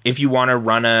if you want to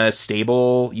run a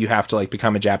stable, you have to like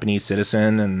become a Japanese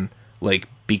citizen and like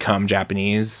become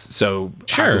Japanese. So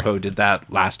sure. Hakuho did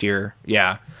that last year.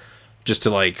 Yeah. Just to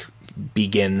like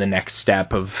begin the next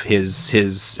step of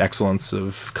his excellence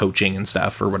of coaching and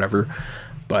stuff or whatever.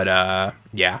 But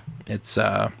it's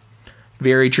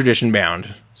very tradition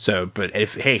bound. So, but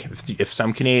if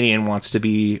some Canadian wants to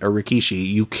be a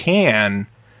Rikishi, you can.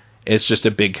 It's just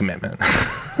a big commitment.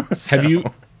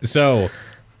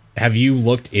 Have you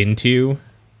looked into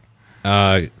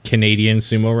Canadian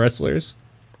sumo wrestlers?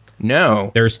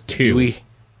 No. There's two.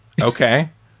 Okay.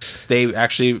 They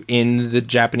actually, in the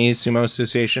Japanese Sumo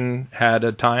Association, had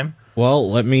a time?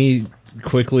 Well, let me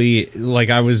quickly,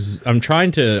 I'm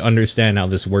trying to understand how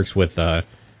this works with, I'm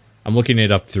looking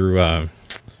it up through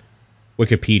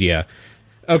Wikipedia.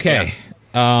 Okay.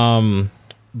 Yeah.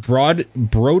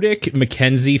 Brodick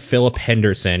Mackenzie Philip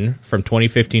Henderson from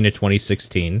 2015 to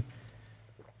 2016.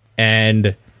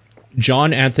 And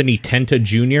John Anthony Tenta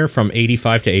Jr. from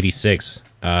 85 to 86.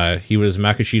 He was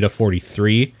Makashita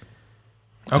 43.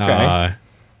 Okay.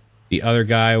 The other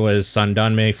guy was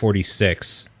Sandanme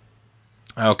 46.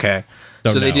 Okay.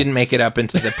 So they didn't make it up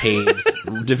into the paid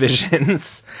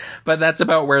divisions. But that's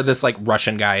about where this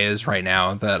Russian guy is right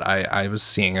now that I was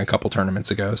seeing a couple tournaments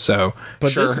ago. So,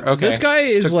 but sure, this guy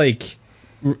is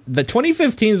the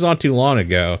 2015 is not too long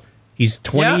ago. He's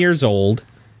 20 years old,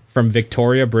 from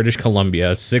Victoria, British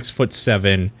Columbia,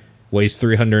 6'7", weighs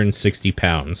 360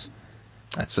 pounds.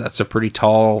 That's a pretty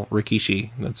tall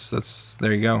Rikishi. That's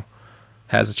there you go.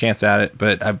 Has a chance at it,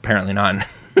 but apparently not.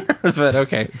 But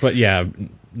okay. But yeah,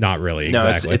 not really. No,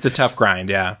 exactly. it's a tough grind.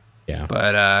 Yeah. Yeah.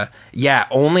 But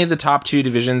only the top two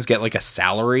divisions get a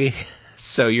salary,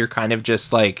 so you're kind of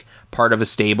just part of a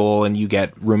stable and you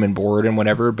get room and board and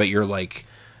whatever. But you're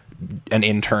an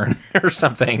intern or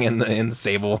something in the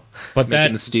stable, but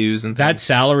making the stews and that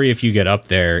salary, if you get up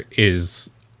there, is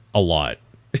a lot.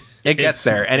 It gets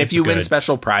there, and if you win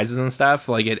special prizes and stuff,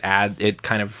 it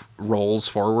kind of rolls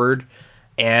forward.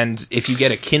 And if you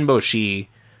get a Kinboshi,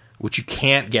 which you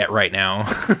can't get right now,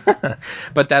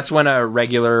 but that's when a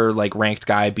regular ranked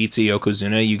guy beats a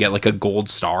Yokozuna, you get a gold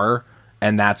star,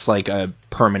 and that's a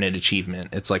permanent achievement.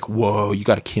 It's whoa, you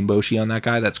got a Kinboshi on that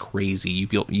guy? That's crazy. You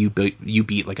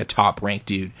beat a top ranked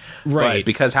dude. Right. But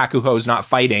because Hakuho's not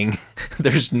fighting,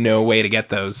 there's no way to get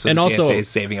those. So and the also, JSA is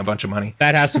saving a bunch of money.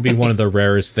 That has to be one of the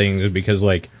rarest things because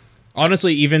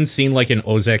honestly, even seeing an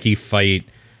Ozeki fight,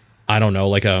 I don't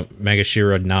know, a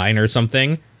Megashira 9 or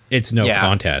something, it's no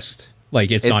contest.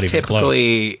 It's not even close.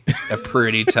 It's typically a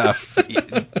pretty tough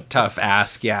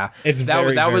ask, yeah. That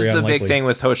was the unlikely. big thing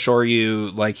with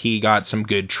Hoshoryu. He got some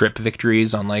good trip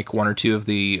victories on one or two of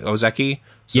the Ozeki.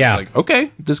 So it's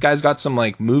okay, this guy's got some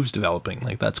moves developing.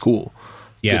 That's cool.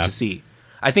 Yeah. Good to see.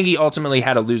 I think he ultimately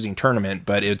had a losing tournament,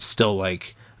 but it's still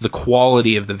the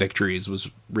quality of the victories was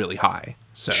really high.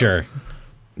 So sure.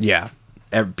 Yeah.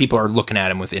 People are looking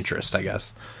at him with interest, I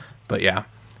guess. But yeah,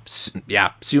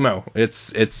 sumo.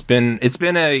 It's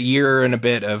been a year and a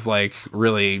bit of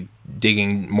really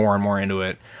digging more and more into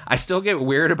it. I still get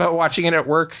weird about watching it at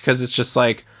work because it's just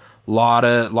lot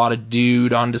of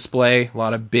dude on display, a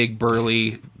lot of big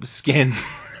burly skin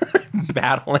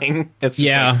battling. It's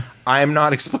just I'm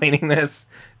not explaining this.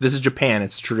 This is Japan.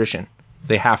 It's tradition.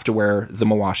 They have to wear the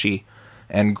mawashi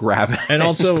and grab and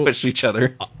also push each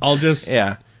other. I'll just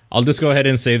go ahead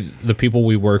and say the people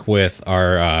we work with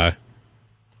are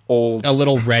old, a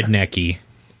little rednecky,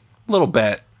 a little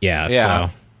bit. Yeah.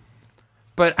 So.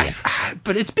 But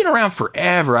but it's been around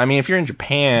forever. I mean, if you're in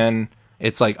Japan,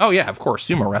 it's oh yeah, of course,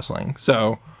 sumo wrestling.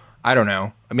 So I don't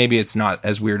know. Maybe it's not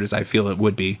as weird as I feel it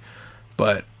would be,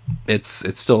 but it's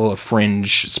still a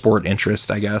fringe sport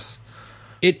interest, I guess.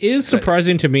 It is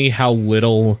surprising to me how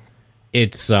little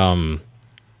it's in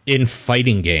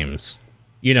fighting games.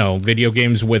 Video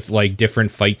games with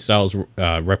different fight styles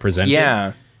represented.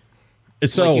 Yeah.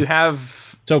 So you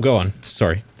have. So go on.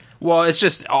 Sorry. Well, it's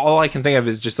just all I can think of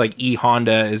is just E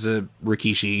Honda is a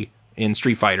Rikishi in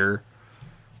Street Fighter,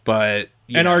 but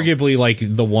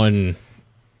arguably the one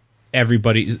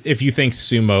everybody. If you think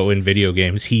sumo in video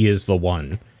games, he is the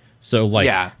one. So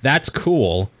that's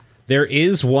cool. There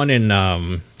is one in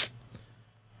oh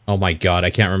my god,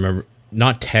 I can't remember.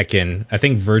 Not Tekken. I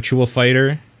think Virtua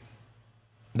Fighter.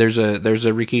 There's a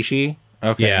Rikishi.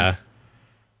 Okay. Yeah.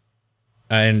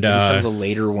 And maybe some of the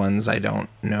later ones I don't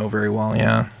know very well.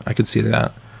 Yeah, I could see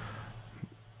that.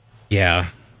 Yeah.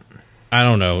 I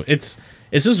don't know. It's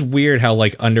just weird how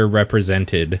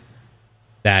underrepresented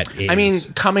that is. I mean,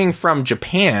 coming from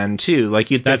Japan too,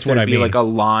 you'd think there'd be a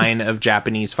line of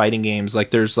Japanese fighting games.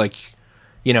 There's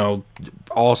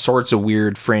all sorts of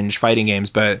weird fringe fighting games,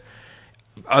 but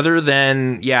other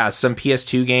than, some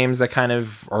PS2 games that kind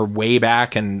of are way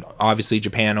back and obviously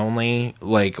Japan only,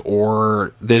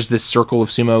 or there's this Circle of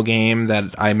Sumo game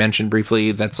that I mentioned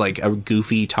briefly that's like a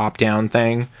goofy top-down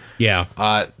thing.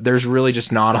 Yeah. There's really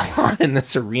just not a lot in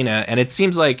this arena, and it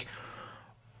seems like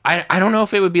I don't know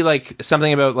if it would be like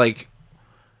something about like,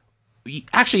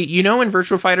 actually, in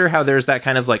Virtua Fighter how there's that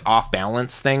kind of like off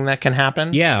balance thing that can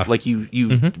happen. Yeah. Like you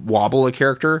wobble a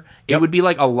character. Yep. It would be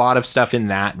like a lot of stuff in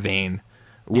that vein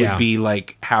would be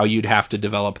like how you'd have to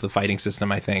develop the fighting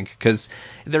system, I think, because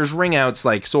there's ring outs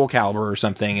like Soul Calibur or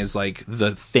something is like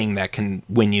the thing that can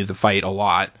win you the fight a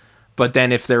lot. But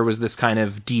then if there was this kind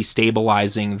of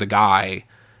destabilizing the guy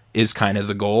is kind of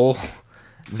the goal,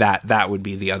 that would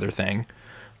be the other thing.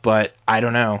 But I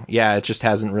don't know. Yeah, it just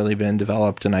hasn't really been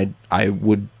developed, and I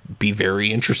would be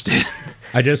very interested.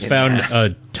 I just found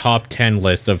a top 10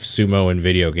 list of sumo in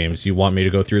video games. You want me to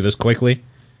go through this quickly?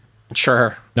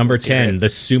 Sure. Number 10, the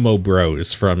Sumo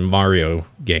Bros from Mario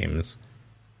games.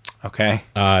 Okay.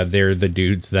 They're the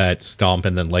dudes that stomp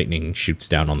and then lightning shoots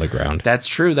down on the ground. That's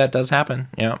true. That does happen.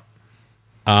 Yeah.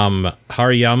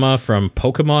 Hariyama from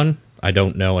Pokemon. I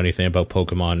don't know anything about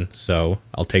Pokemon, so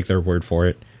I'll take their word for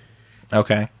it.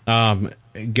 Okay.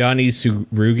 Gani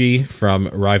Tsurugi from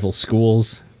Rival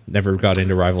Schools. Never got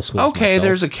into Rival Schools Okay, myself.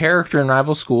 There's a character in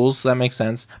Rival Schools. That makes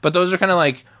sense. But those are kind of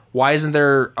like, why isn't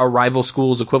there a Rival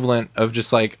Schools equivalent of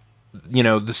just like, the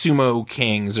Sumo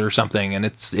Kings or something? And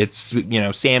it's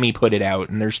Sammy put it out,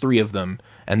 and there's 3 of them,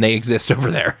 and they exist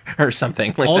over there or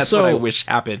something. Like, also, that's what I wish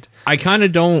happened. I kind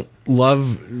of don't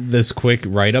love this quick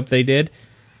write-up they did.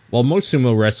 While most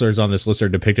sumo wrestlers on this list are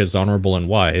depicted as honorable and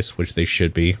wise, which they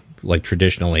should be, like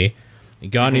traditionally,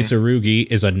 Gani Tsurugi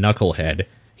is a knucklehead.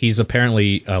 He's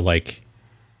apparently,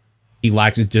 he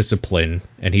lacks discipline,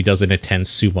 and he doesn't attend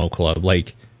sumo club.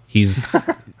 Like, he's,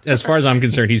 as far as I'm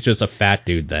concerned, he's just a fat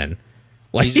dude then.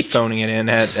 Like, he's just phoning it in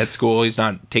at school. He's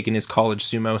not taking his college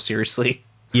sumo seriously.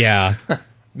 Yeah.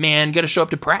 Man, gotta show up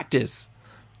to practice.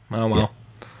 Oh, well.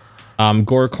 Yeah.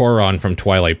 Gorokoron from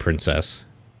Twilight Princess.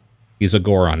 He's a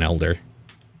Goron elder.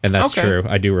 And that's true.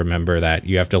 I do remember that.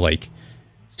 You have to,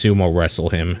 sumo wrestle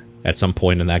him at some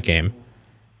point in that game.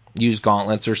 Use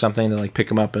gauntlets or something to, pick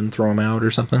him up and throw him out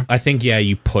or something? I think,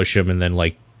 you push him and then,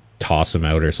 toss him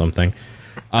out or something.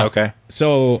 Okay.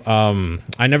 So,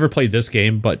 I never played this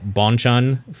game, but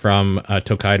Bonchan from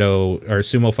Tokaido, or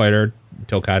Sumo Fighter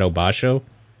Tokaido Basho.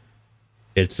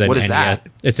 What is that?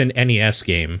 It's an NES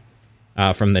game.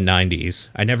 From the 90s.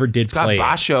 I never did play it. It's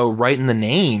got Basho right in the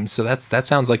name, so that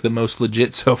sounds like the most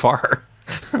legit so far.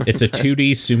 It's a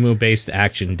 2D sumo-based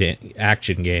action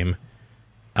game,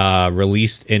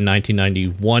 released in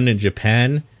 1991 in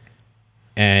Japan,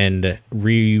 and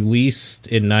released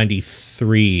in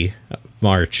 93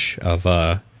 March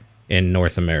in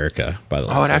North America. By the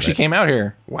way, it actually came out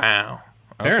here. Wow.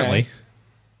 Okay. Apparently.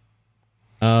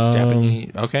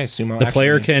 Japanese. Okay, sumo. The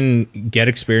player can get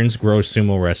experience, grow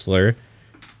sumo wrestler,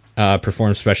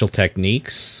 perform special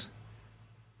techniques.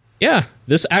 Yeah,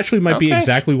 this actually might be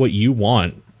exactly what you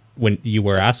want when you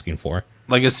were asking for.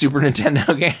 Like a Super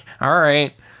Nintendo game. All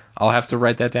right, I'll have to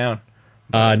write that down.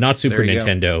 Not Super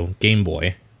Nintendo, Game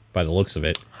Boy, by the looks of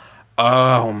it.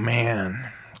 Oh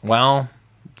man. Well,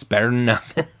 it's better than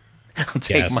nothing. I'll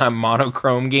take my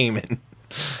monochrome gaming.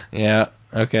 Yeah.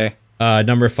 Okay.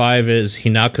 Number 5 is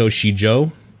Hinako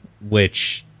Shijo,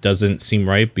 which doesn't seem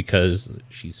right because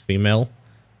she's female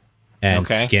and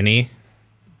skinny,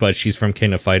 but she's from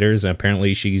King of Fighters, and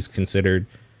apparently she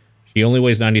only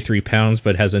weighs 93 pounds,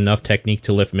 but has enough technique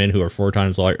to lift men who are 4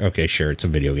 times larger. Okay, sure, it's a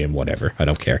video game, whatever. I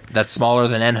don't care. That's smaller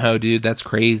than Enho, dude. That's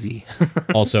crazy.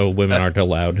 Also, women aren't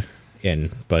allowed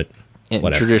but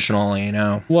whatever. Traditionally,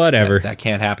 Whatever. That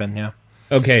can't happen, yeah.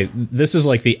 Okay, this is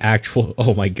like the actual...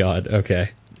 Oh my god, okay.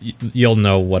 You'll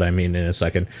know what I mean in a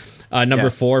second.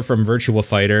 Number 4 from Virtua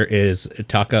Fighter is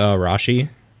Taka Arashi.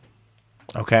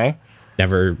 Okay.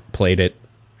 Never played it,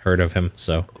 heard of him,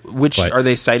 so. Are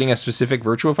they citing a specific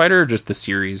Virtua Fighter or just the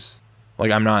series?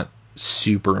 I'm not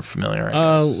super familiar.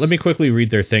 Let me quickly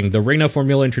read their thing. The ring now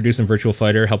formula introduced in Virtua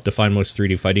Fighter helped define most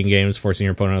 3D fighting games. Forcing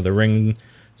your opponent out of the ring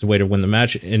is a way to win the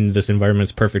match. In this environment,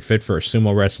 it's perfect fit for a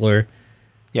sumo wrestler.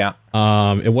 Yeah.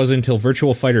 It wasn't until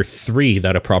Virtua Fighter 3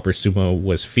 that a proper sumo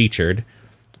was featured.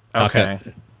 Okay.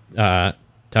 Taka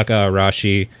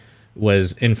Arashi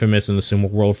was infamous in the sumo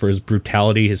world for his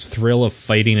brutality. His thrill of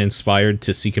fighting inspired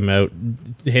to seek him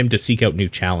to seek out new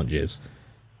challenges.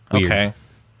 Weird. Okay.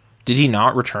 Did he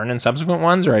not return in subsequent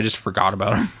ones, or I just forgot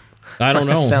about him? I don't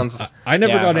know. I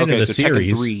never got into the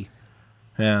series. Tekken 3.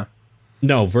 Yeah.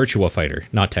 No, Virtua Fighter,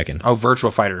 not Tekken. Oh,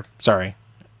 Virtua Fighter. Sorry.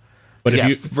 But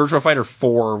Virtua Fighter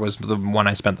 4 was the one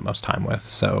I spent the most time with,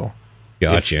 so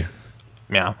Gotcha.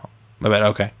 Yeah. I bet,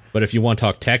 okay. But if you want to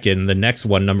talk Tekken, the next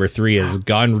one, number 3, is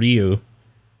Ganryu.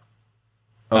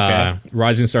 Okay.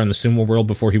 Rising star in the sumo world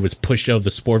before he was pushed out of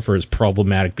the sport for his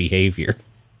problematic behavior.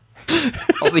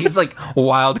 All these, like,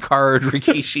 wild card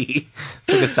Rikishi. It's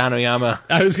like a Sanoyama.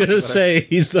 I was going to say,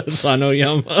 he's the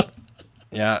Sanoyama.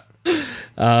 Yeah.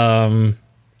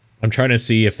 I'm trying to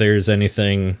see if there's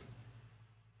anything.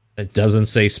 It doesn't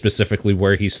say specifically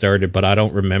where he started, but I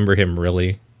don't remember him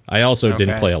really. I also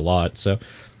didn't play a lot, so.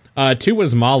 2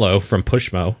 was Malo from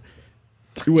Pushmo,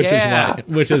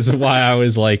 which is why I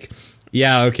was like,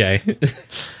 yeah, okay.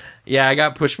 Yeah, I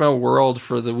got Pushmo World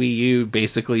for the Wii U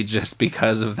basically just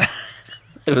because of that.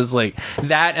 It was like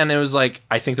that, and it was like,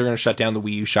 I think they're going to shut down the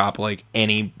Wii U shop like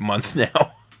any month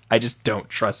now. I just don't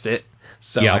trust it.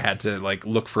 So I had to like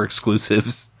look for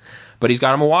exclusives. But he's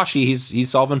got a Mawashi. He's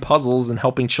solving puzzles and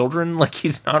helping children. Like,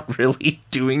 he's not really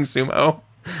doing sumo.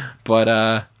 But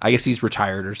I guess he's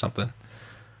retired or something.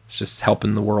 It's just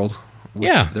helping the world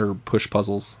with their push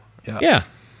puzzles. Yeah.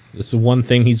 This is one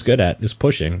thing he's good at, is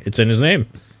pushing. It's in his name.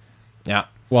 Yeah.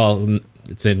 Well,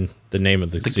 it's in the name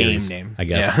of the series, game name, I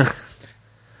guess.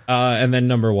 Yeah. And then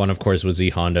number 1, of course, was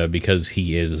E Honda, because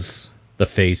he is the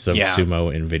face of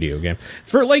sumo in video game.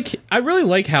 I really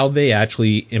like how they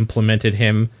actually implemented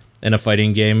him in a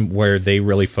fighting game where they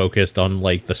really focused on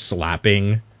like the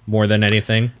slapping more than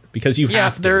anything, because you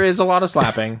have to. There is a lot of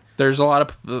slapping. There's a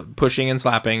lot of pushing and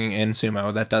slapping in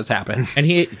sumo. That does happen. And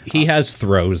he has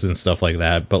throws and stuff like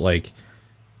that, but like,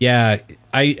 yeah,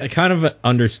 I kind of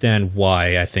understand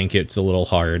why I think it's a little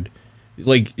hard.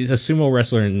 Like, a sumo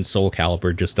wrestler in Soul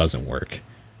Calibur just doesn't work.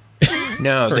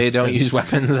 No, they don't use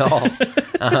weapons at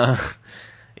all.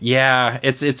 Yeah,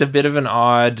 it's a bit of an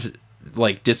odd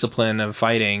like discipline of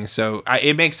fighting. So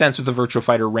it makes sense with the Virtual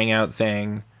Fighter ring out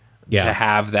thing to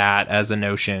have that as a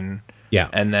notion. Yeah,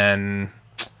 and then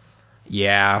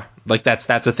like that's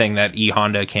a thing that E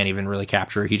Honda can't even really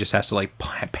capture. He just has to like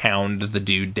pound the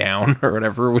dude down or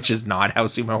whatever, which is not how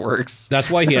sumo works. That's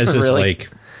why he has this really? Like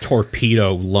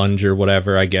torpedo lunge or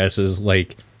whatever, I guess, is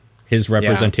like his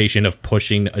representation of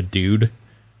pushing a dude.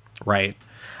 Right.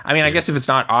 I mean, I guess if it's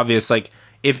not obvious, like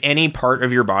if any part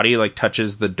of your body like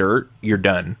touches the dirt, you're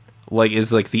done. Like,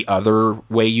 is like the other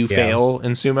way you fail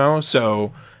in sumo.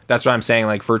 So that's what I'm saying.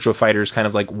 Like, Virtual Fighter's kind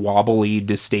of like wobbly,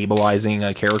 destabilizing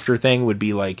a character thing would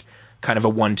be like kind of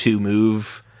a 1-2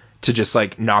 move to just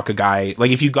like knock a guy.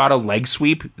 Like, if you got a leg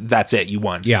sweep, that's it. You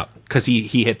won. Yeah. Because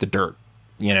he hit the dirt,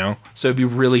 you know? So it'd be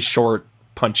really short,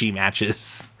 punchy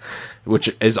matches,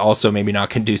 which is also maybe not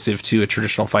conducive to a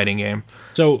traditional fighting game.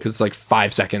 So, because it's like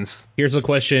 5 seconds. Here's a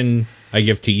question I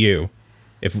give to you.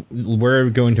 If we're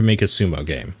going to make a sumo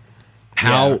game,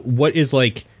 what is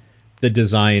like the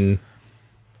design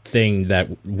thing that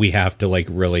we have to like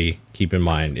really keep in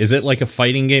mind? Is it like a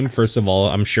fighting game? First of all,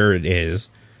 I'm sure it is.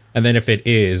 And then if it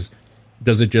is,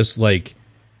 does it just like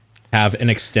have an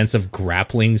extensive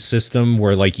grappling system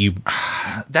where like you...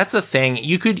 That's the thing.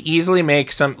 You could easily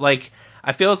make some, like,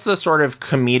 I feel it's the sort of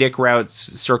comedic route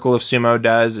Circle of Sumo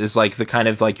does, is like the kind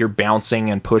of like you're bouncing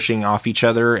and pushing off each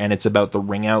other, and it's about the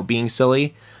ring out being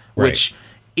silly, which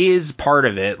is part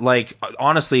of it. Like,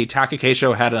 honestly,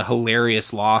 Takakeisho had a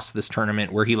hilarious loss this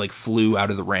tournament where he like flew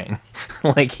out of the ring.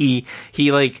 Like he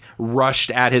like rushed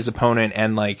at his opponent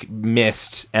and like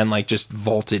missed and like just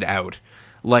vaulted out.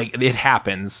 Like, it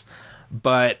happens,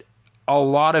 but a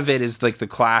lot of it is like the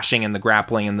clashing and the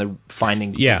grappling and the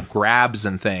finding grabs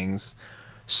and things.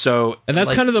 So, and that's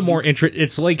like, kind of the more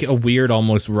it's like a weird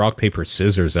almost rock paper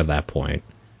scissors at that point.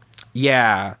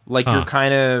 Yeah, like you're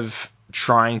kind of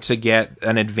trying to get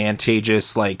an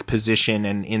advantageous like position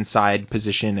and inside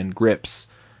position and grips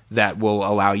that will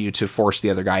allow you to force the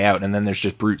other guy out, and then there's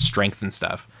just brute strength and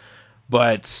stuff.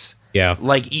 But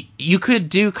like you could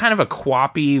do kind of a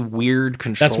quappy, weird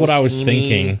control. That's what I was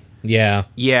thinking.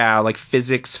 Yeah, like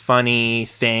physics funny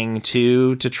thing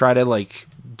too, to try to like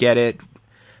get it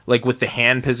like with the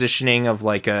hand positioning of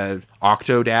like a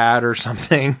Octodad or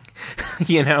something,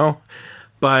 you know.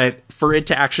 But for it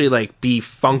to actually like be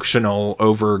functional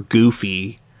over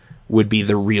goofy would be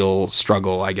the real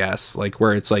struggle, I guess. Like,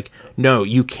 where it's like, no,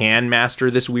 you can master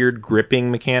this weird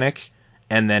gripping mechanic,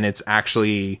 and then it's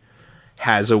actually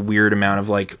has a weird amount of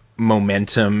like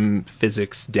momentum,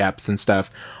 physics, depth, and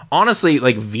stuff. Honestly,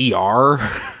 like VR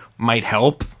might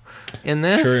help in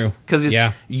this, because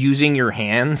it's using your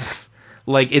hands.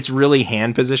 Like, it's really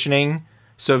hand positioning.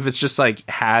 So if it's just like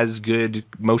has good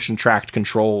motion tracked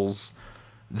controls,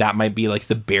 that might be like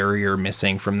the barrier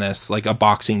missing from this, like a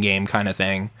boxing game kind of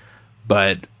thing,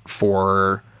 but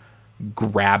for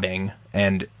grabbing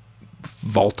and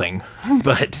vaulting.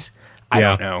 But I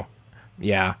don't know.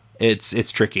 Yeah,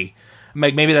 it's tricky.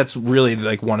 like maybe that's really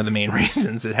like one of the main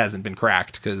reasons it hasn't been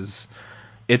cracked, because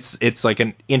it's like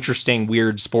an interesting,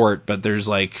 weird sport, but there's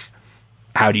like,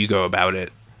 how do you go about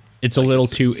it? It's like, a little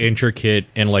too intricate,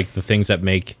 and like the things that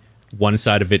make one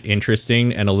side of it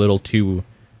interesting, and a little too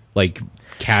like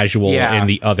casual in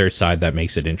the other side that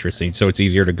makes it interesting. So it's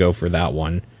easier to go for that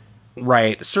one.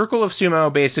 Right. Circle of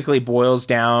Sumo basically boils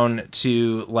down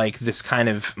to like this kind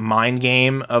of mind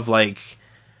game of like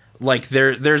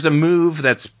there's a move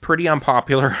that's pretty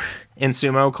unpopular in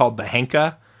sumo called the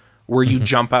henka, where you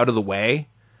jump out of the way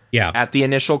at the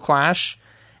initial clash.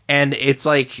 And it's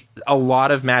like a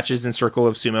lot of matches in Circle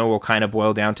of Sumo will kind of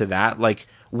boil down to that. Like,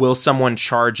 will someone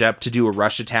charge up to do a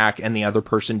rush attack and the other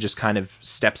person just kind of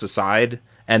steps aside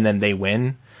and then they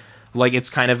win? Like, it's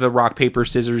kind of a rock, paper,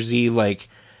 scissors-y. Like,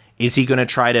 is he going to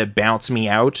try to bounce me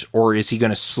out, or is he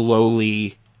going to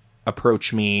slowly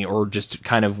approach me, or just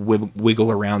kind of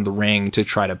wiggle around the ring to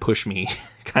try to push me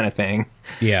kind of thing?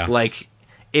 Yeah. Like,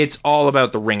 it's all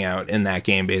about the ring out in that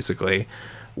game, basically.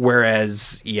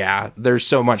 Whereas, there's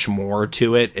so much more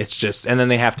to it. It's just, and then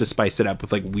they have to spice it up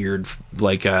with like weird,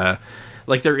 like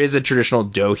there is a traditional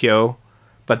dohyo,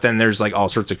 but then there's like all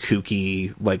sorts of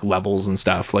kooky like levels and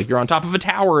stuff. Like you're on top of a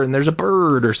tower and there's a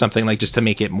bird or something, like just to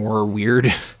make it more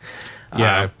weird.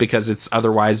 Because it's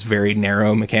otherwise very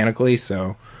narrow mechanically.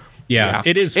 So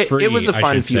it is free. It was a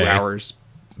fun few hours,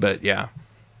 but yeah.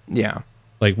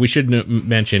 Like we should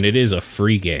mention, it is a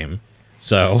free game.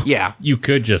 So you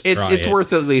could just try it's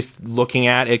worth at least looking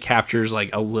at. It captures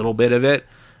like a little bit of it,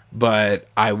 but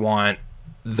I want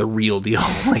the real deal,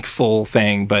 like full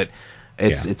thing. But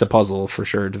it's a puzzle for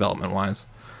sure, development wise.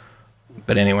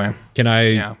 But anyway, can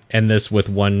I end this with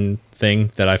one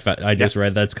thing that I just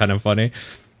read that's kind of funny?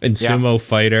 In Sumo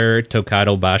Fighter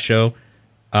Tokaido Basho,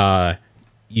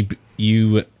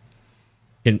 you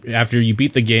can, after you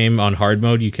beat the game on hard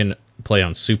mode, you can play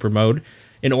on super mode.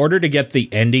 In order to get the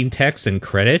ending text and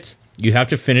credits, you have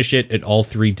to finish it at all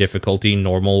 3 difficulty: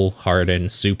 normal, hard,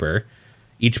 and super.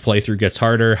 Each playthrough gets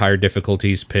harder, higher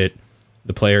difficulties pit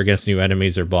the player against new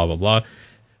enemies, or blah, blah, blah.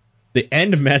 The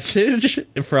end message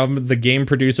from the game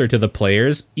producer to the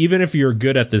players: even if you're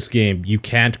good at this game, you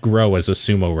can't grow as a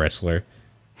sumo wrestler.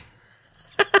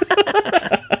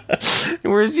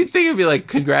 Whereas you'd think it'd be like,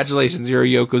 congratulations, you're a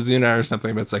Yokozuna or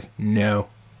something, but it's like, no,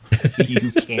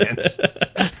 you can't.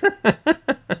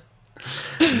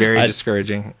 Very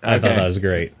discouraging. I thought that was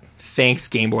great. Thanks,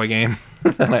 Game Boy game,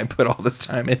 that I put all this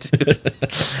time into.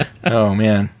 Oh,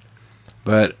 man.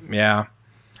 But, yeah.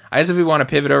 I guess if we want to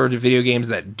pivot over to video games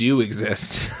that do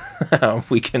exist,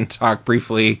 we can talk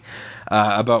briefly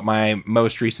about my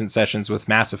most recent sessions with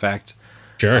Mass Effect.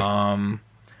 Sure.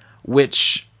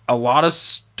 Which, a lot of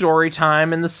story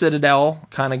time in the Citadel,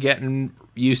 kind of getting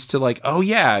used to like, oh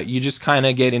yeah, you just kind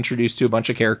of get introduced to a bunch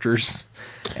of characters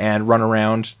and run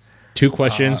around. 2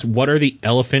 questions. What are the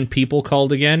elephant people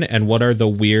called again? And what are the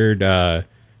weird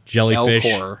jellyfish?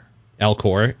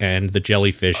 Elcor and the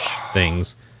jellyfish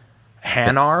things.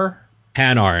 Hanar?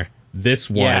 Hanar. This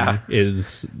one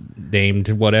is named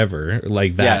whatever,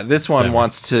 like that. Yeah, this one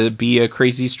wants to be a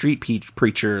crazy street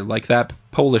preacher, like that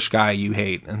Polish guy you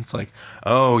hate. And it's like,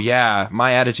 oh yeah,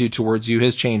 my attitude towards you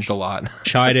has changed a lot.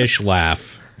 Childish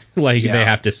laugh. Like they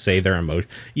have to say their emotion.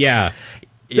 Yeah.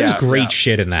 There's great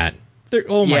shit in that.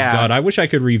 Oh my god, I wish I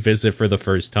could revisit for the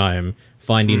first time,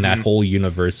 finding that whole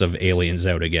universe of aliens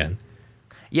out again.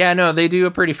 Yeah, no, they do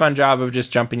a pretty fun job of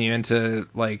just jumping you into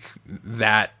like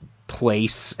that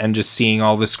place and just seeing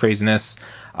all this craziness.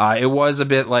 It was a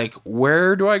bit like,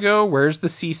 where do I go? Where's the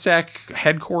CSEC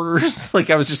headquarters? Like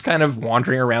I was just kind of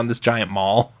wandering around this giant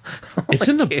mall. It's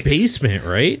in the basement,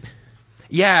 right?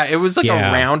 Yeah, it was like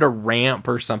around a ramp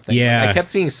or something. Yeah. I kept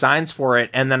seeing signs for it,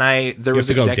 and then there was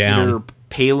Executor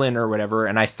Palin or whatever,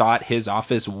 and I thought his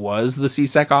office was the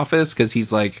CSEC office because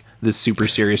he's like this super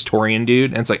serious Torian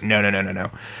dude, and it's like, no.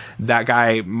 That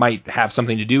guy might have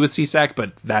something to do with CSEC,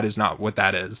 but that is not what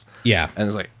that is. Yeah. And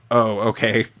it's like, oh,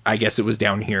 okay, I guess it was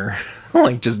down here.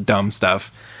 Like, just dumb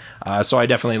stuff. So I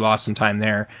definitely lost some time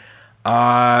there.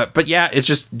 But yeah, it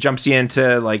just jumps you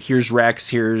into like, here's Rex,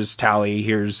 here's Tally,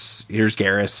 here's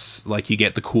Garrus. Like, you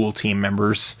get the cool team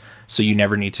members, so you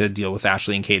never need to deal with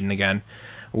Ashley and Caden again,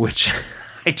 which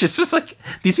I just was like,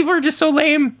 these people are just so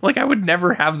lame. Like, I would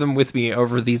never have them with me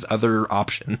over these other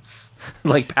options,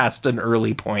 like past an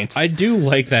early point. I do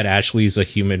like that Ashley's a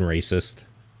human racist.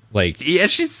 Like, yeah,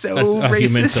 she's so a racist.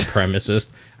 Human supremacist.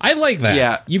 I like that.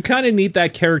 Yeah. You kind of need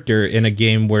that character in a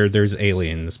game where there's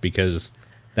aliens, because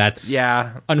that's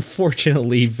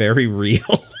unfortunately very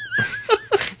real.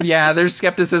 Yeah, there's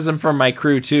skepticism from my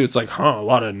crew too. It's like, a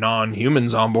lot of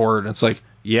non-humans on board. It's like,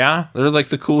 yeah, they're like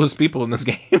the coolest people in this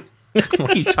game.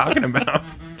 What are you talking about?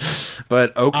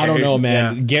 But okay. I don't know,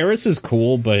 man. Yeah. Garrus is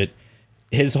cool, but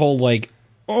his whole the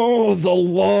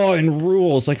law and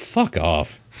rules, fuck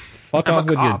off. Fuck off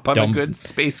with your dumb... I'm a good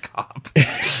space cop.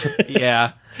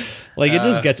 Yeah. It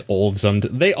just gets old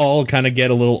they all kind of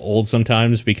get a little old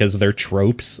sometimes because they're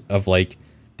tropes of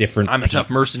different I'm a tough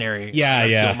mercenary.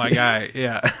 Yeah. Kill my guy.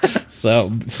 Yeah. so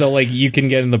you can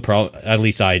get in the problem, at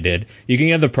least I did. You can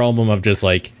get the problem of just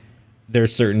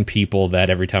there's certain people that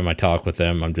every time I talk with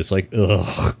them I'm just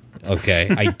ugh. Okay,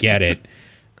 I get it.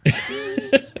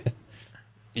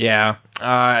 Yeah,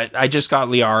 I just got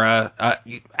Liara.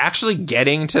 Actually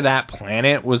getting to that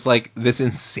planet was this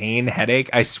insane headache.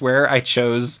 I swear I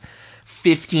chose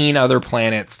 15 other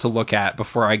planets to look at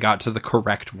before I got to the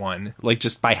correct one,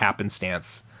 just by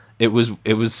happenstance. It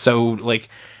was so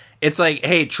it's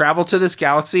hey, travel to this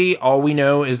galaxy. All we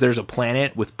know is there's a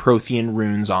planet with Prothean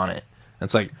runes on it.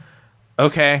 It's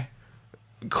okay,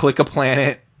 click a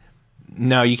planet.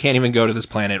 No, you can't even go to this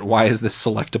planet. Why is this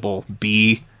selectable?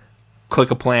 B. Click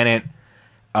a planet.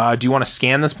 Do you want to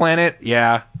scan this planet?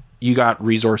 Yeah. You got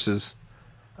resources.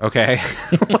 Okay.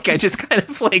 I just kind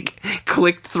of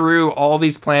clicked through all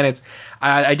these planets.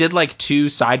 I did 2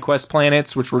 side quest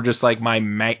planets, which were just my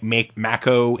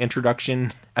Mako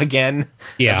introduction again.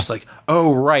 Yeah. I'm just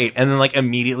oh, right. And then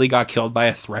immediately got killed by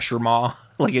a Thresher Maw.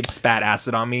 It spat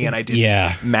acid on me and I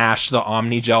didn't mash the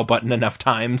Omnigel button enough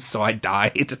times, so I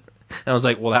died. And I was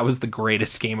well, that was the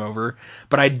greatest game over.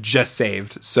 But I just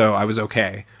saved, so I was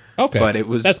okay. Okay.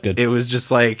 But that's good. It was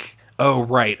just oh,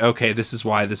 right, okay, this is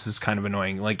why this is kind of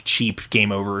annoying. Cheap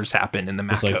game overs happen in the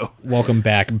Mako. Welcome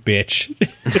back, bitch.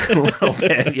 A little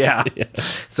bit, yeah.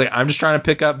 It's I'm just trying to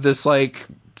pick up this,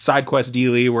 side quest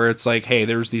dealy where it's hey,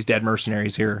 there's these dead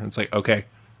mercenaries here. And it's okay,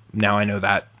 now I know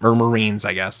that. Or Marines,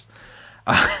 I guess.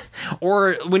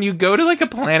 Or when you go to, a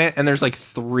planet and there's,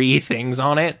 3 things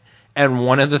on it, and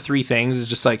one of the 3 things is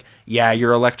just yeah,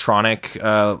 your electronic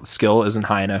skill isn't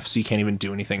high enough, so you can't even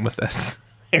do anything with this.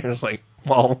 You're just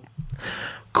well,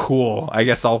 cool. I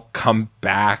guess I'll come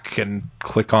back and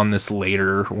click on this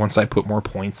later once I put more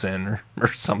points in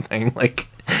or something.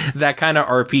 That kind of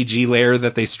RPG layer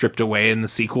that they stripped away in the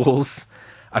sequels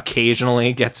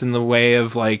occasionally gets in the way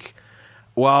of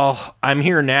well, I'm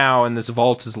here now and this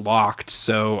vault is locked,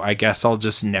 so I guess I'll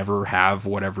just never have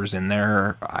whatever's in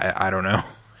there. I don't know.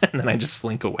 And then I just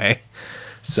slink away.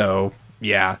 So,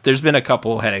 yeah, there's been a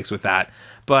couple headaches with that.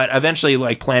 But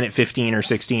eventually, planet 15 or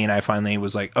 16, I finally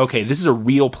was okay, this is a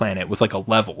real planet with, a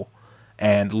level.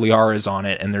 And Liara's on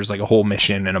it, and there's, a whole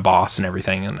mission and a boss and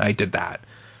everything. And I did that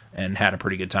and had a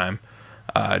pretty good time.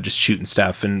 Just shooting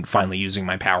stuff and finally using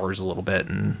my powers a little bit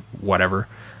and whatever.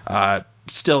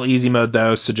 Still easy mode,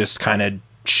 though, so just kind of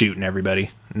shooting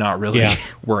everybody. Not really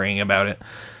worrying about it.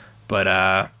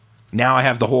 But now I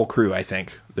have the whole crew, I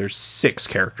think. There's 6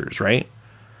 characters, right?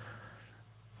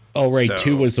 Oh, right. So,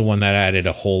 2 was the one that added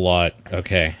a whole lot.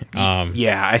 Okay.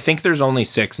 Yeah, I think there's only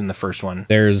 6 in the first one.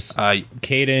 There's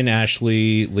Kaden,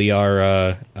 Ashley,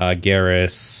 Liara,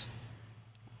 Garrus,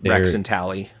 Rex, and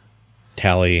Tally.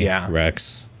 Yeah.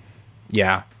 Rex.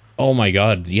 Yeah. Oh my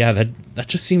god. Yeah, that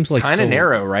just seems kind of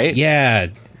narrow, right? Yeah.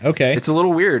 Okay. It's a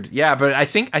little weird. Yeah, but I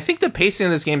think the pacing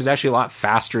of this game is actually a lot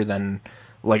faster than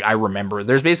I remember.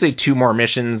 There's basically 2 more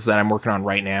missions that I'm working on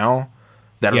right now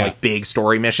that are big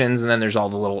story missions, and then there's all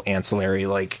the little ancillary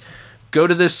go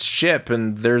to this ship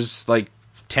and there's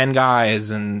 10 guys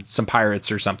and some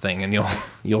pirates or something, and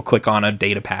you'll click on a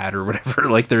data pad or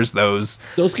whatever. There's those.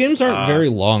 Those games aren't very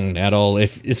long at all,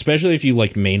 especially if you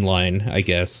mainline, I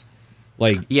guess.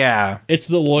 Yeah, it's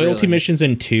the loyalty missions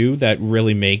in 2 that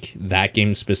really make that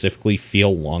game specifically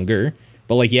feel longer.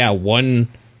 But 1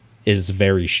 is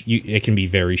it can be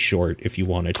very short if you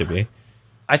want it to be.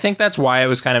 I think that's why it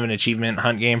was kind of an achievement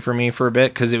hunt game for me for a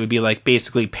bit, because it would be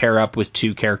basically pair up with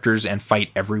 2 characters and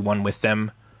fight everyone with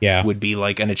them. Yeah, would be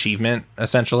an achievement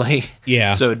essentially.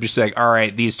 Yeah. So it'd just all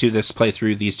right, these 2 this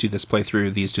playthrough, these 2 this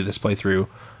playthrough, these 2 this playthrough.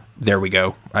 There we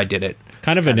go. I did it.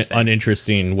 Kind of an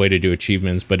uninteresting way to do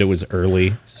achievements, but it was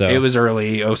early. So it was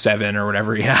early, 07 or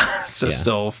whatever. Yeah. So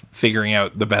still figuring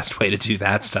out the best way to do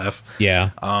that stuff. Yeah.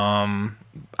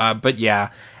 But yeah,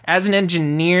 as an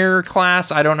engineer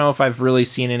class, I don't know if I've really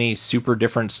seen any super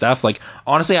different stuff.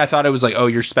 Honestly, I thought it was oh,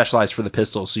 you're specialized for the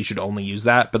pistol, so you should only use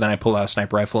that. But then I pulled out a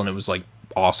sniper rifle and it was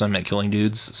awesome at killing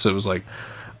dudes. So it was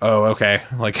oh, okay.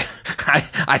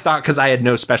 I thought because I had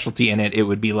no specialty in it, it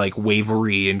would be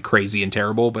wavery and crazy and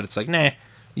terrible. But it's nah,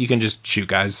 you can just shoot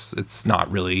guys. It's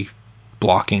not really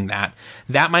blocking that.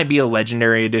 That might be a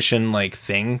legendary edition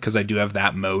thing, because I do have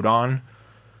that mode on.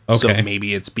 Okay. So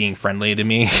maybe it's being friendly to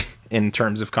me in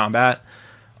terms of combat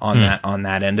on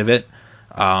that end of it.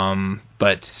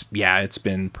 But yeah, it's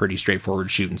been pretty straightforward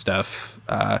shooting stuff.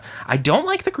 I don't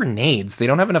like the grenades. They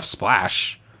don't have enough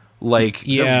splash. Like,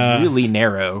 they're really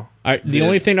narrow. The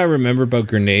only thing I remember about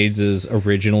grenades is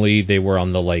originally they were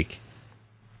on the, like,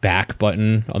 back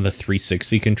button on the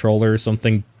 360 controller or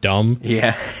something dumb.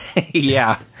 Yeah.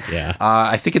 Yeah. Yeah.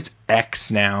 I think it's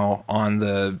X now on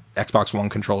the Xbox One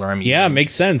controller I'm using. Yeah,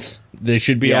 makes sense. They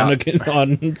should be on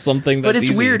something that's But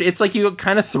it's easy. weird. It's like you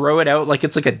kind of throw it out like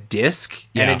it's like a disc,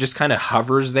 and it just kind of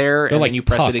hovers there, and then you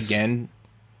press it again.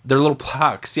 They're little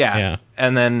pucks, yeah.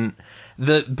 And then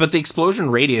the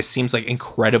explosion radius seems like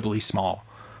incredibly small.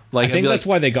 Like, I think that's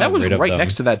why they got rid of them. That was right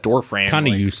next to that door frame. Kind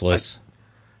of useless.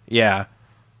 Yeah.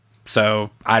 So,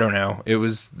 I don't know.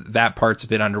 That part's a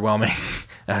bit underwhelming,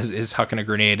 is hucking a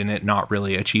grenade and it not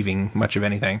really achieving much of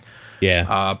anything.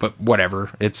 Yeah. But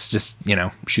whatever. It's just,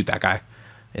 shoot that guy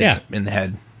in the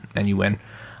head and you win.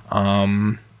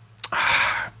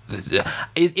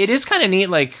 It is kind of neat.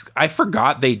 Like, I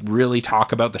forgot they really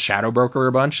talk about the Shadow Broker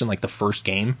a bunch in, like, the first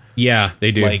game. Yeah,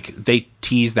 they do. Like, they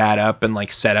tease that up and,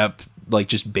 like, set up, like,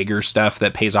 just bigger stuff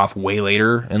that pays off way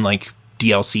later in, like,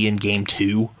 DLC in game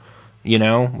 2.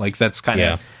 Like, that's kind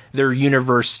of their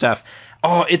universe stuff.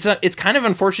 Oh, it's kind of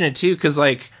unfortunate too, because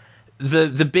like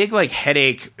the big like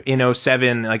headache in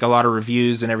 07, like a lot of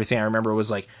reviews and everything I remember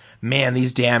was like, man,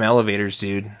 these damn elevators,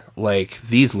 dude, like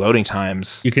these loading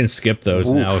times. You can skip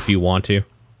those now if you want to.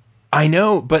 I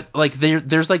know, but like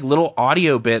there's like little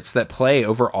audio bits that play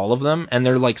over all of them, and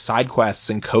they're like side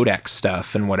quests and codex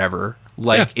stuff and whatever.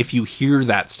 Like if you hear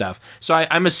that stuff, so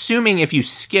I'm assuming if you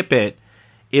skip it,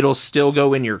 it'll still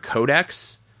go in your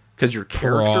codex because your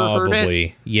character heard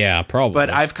it. Yeah, probably. But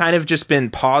I've kind of just been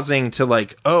pausing to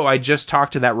like, oh, I just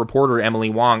talked to that reporter, Emily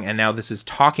Wong, and now this is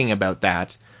talking about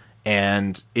that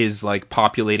and is like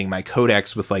populating my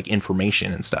codex with like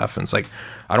information and stuff. And it's like,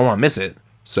 I don't want to miss it.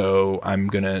 So I'm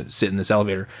going to sit in this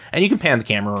elevator. And you can pan the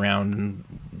camera around and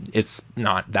it's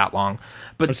not that long.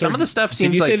 But some of the stuff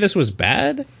seems like... Did you say this was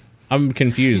bad? I'm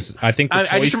confused. I think the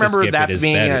choice to skip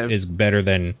it is better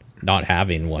than not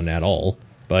having one at all.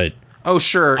 But oh,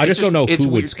 sure. I just don't know who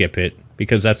would skip it,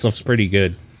 because that stuff's pretty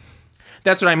good.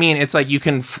 That's what I mean. It's like you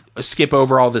can skip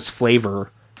over all this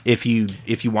flavor if you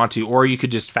want to, or you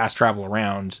could just fast travel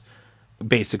around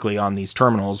basically on these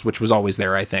terminals, which was always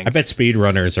there, I think. I bet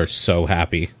speedrunners are so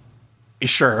happy.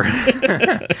 Sure.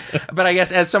 But I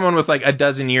guess as someone with like a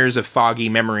dozen years of foggy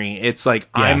memory, it's like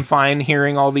I'm fine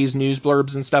hearing all these news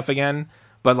blurbs and stuff again.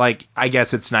 But like, I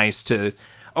guess it's nice to...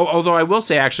 although I will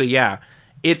say, actually,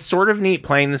 it's sort of neat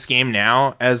playing this game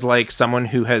now as like someone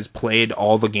who has played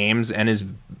all the games and is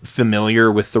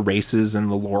familiar with the races and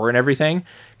the lore and everything.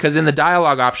 Because in the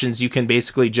dialogue options, you can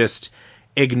basically just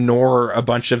ignore a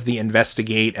bunch of the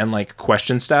investigate and like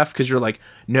question stuff, because you're like,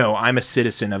 no, I'm a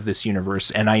citizen of this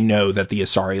universe and I know that the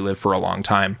Asari live for a long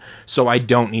time, so I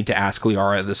don't need to ask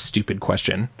Liara this stupid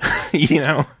question.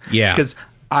 Yeah, because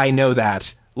I know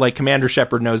that, like, Commander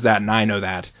Shepard knows that and I know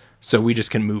that, so we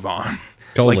just can move on.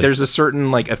 Totally. Like, there's a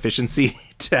certain like efficiency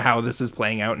to how this is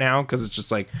playing out now, because it's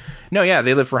just like, no,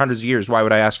 they live for hundreds of years, why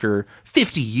would I ask her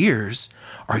 50 years?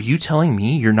 Are you telling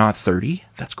me you're not 30?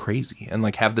 That's crazy. And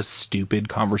like have this stupid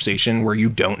conversation where you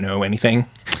don't know anything.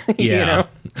 Yeah.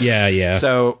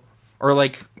 So, or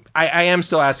like, I am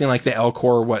still asking like the L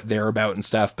Corps what they're about and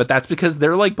stuff, but that's because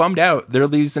they're like bummed out. They're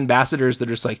these ambassadors that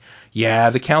are just like,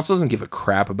 the council doesn't give a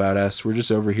crap about us. We're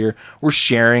just over here. We're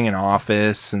sharing an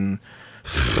office and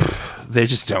they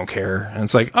just don't care. And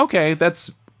it's like, okay,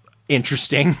 that's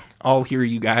interesting. I'll hear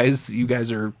you guys. You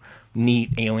guys are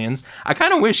neat aliens. I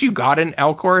kind of wish you got an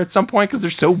Elcor at some point, because they're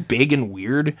so big and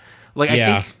weird. Like,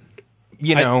 I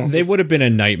think, they would have been a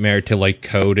nightmare to like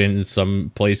code in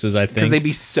some places, I think, because they'd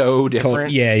be so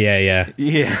different. Yeah.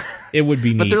 It would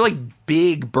be neat. But they're like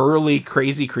big, burly,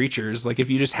 crazy creatures. Like if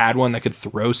you just had one that could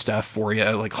throw stuff for you,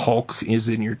 like Hulk is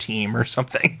in your team or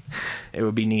something, it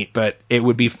would be neat. But it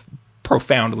would be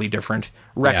profoundly different.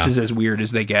 Rex is as weird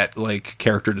as they get, like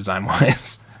character design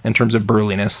wise, in terms of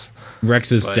burliness.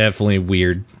 Rex is definitely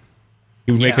weird.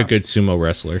 He would make a good sumo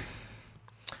wrestler.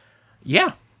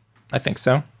 Yeah, I think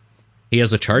so. He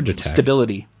has a charge attack.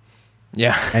 Stability.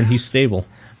 Yeah. And he's stable.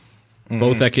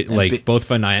 Both both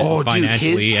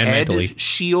financially and mentally.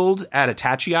 Shield at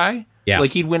Itachi. Yeah.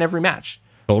 Like he'd win every match.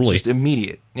 Totally. Just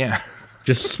immediate. Yeah.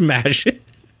 Just smash it.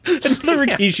 And the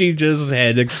Rikishi just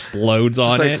head explodes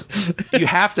on it. You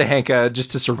have to Henka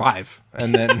just to survive,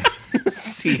 and then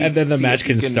the match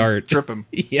can start. Trip him.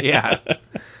 Yeah.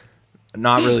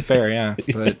 Not really fair, yeah.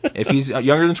 But if he's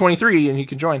younger than 23 and he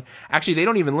can join, actually they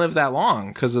don't even live that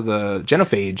long because of the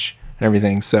genophage and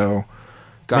everything. So,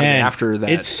 after that,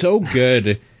 it's so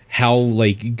good how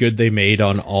like good they made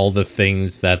on all the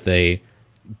things that they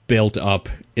built up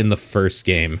in the first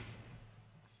game.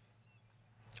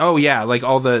 Oh yeah, like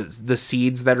all the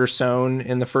seeds that are sown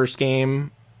in the first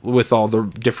game with all the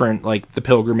different like the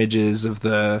pilgrimages of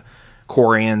the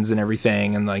Quarians and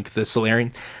everything, and like the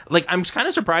Solarian. Like I'm kind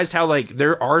of surprised how like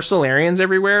there are Solarians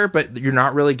everywhere, but you're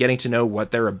not really getting to know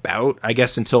what they're about, I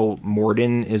guess, until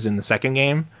Morden is in the second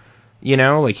game. You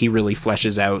know, like he really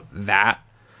fleshes out that.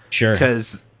 Sure.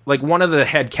 Because like one of the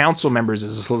head council members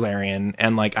is a Solarian,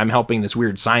 and like I'm helping this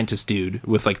weird scientist dude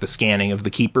with like the scanning of the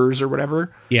keepers or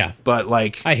whatever. Yeah. But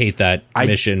like I hate that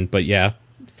mission, but yeah.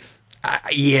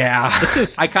 Yeah. It's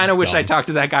just I kind of wish I talked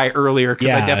to that guy earlier, because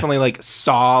I definitely like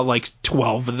saw like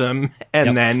 12 of them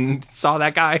and then saw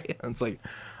that guy. And it's like,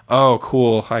 oh,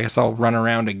 cool. I guess I'll run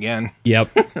around again. Yep.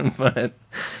 But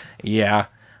yeah.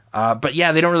 But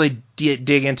yeah, they don't really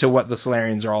dig into what the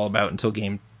Solarians are all about until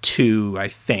game 2, I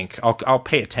think. I'll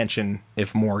pay attention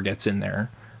if more gets in there.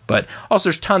 But also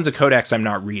there's tons of codex I'm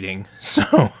not reading.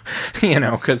 So, you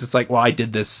know, because it's like, well, I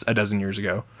did this a dozen years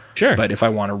ago. Sure. But if I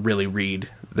want to really read,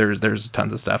 there's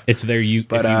tons of stuff. It's there if you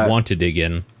want to dig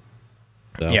in.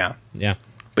 So, yeah. Yeah.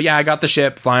 But yeah, I got the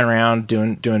ship flying around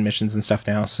doing missions and stuff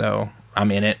now, so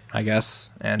I'm in it, I guess.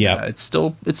 And it's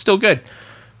still good.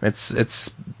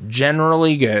 It's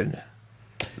generally good.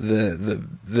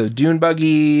 The dune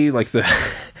buggy, like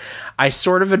I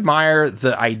sort of admire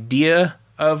the idea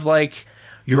of like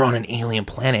you're on an alien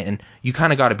planet and you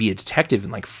kind of got to be a detective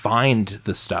and like find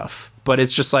the stuff. But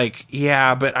it's just like,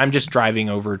 yeah, but I'm just driving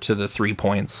over to the 3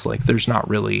 points. Like there's not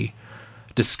really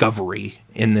discovery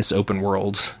in this open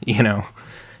world, you know.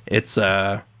 It's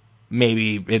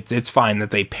maybe it's fine that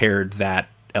they pared that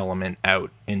element out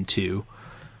into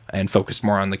and focused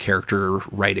more on the character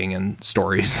writing and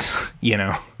stories, you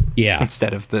know. Yeah.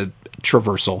 Instead of the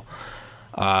traversal.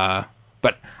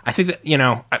 But I think that, you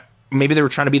know, maybe they were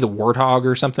trying to be the Warthog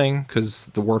or something, because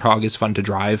the Warthog is fun to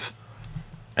drive.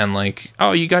 And like,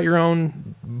 oh, you got your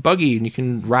own buggy and you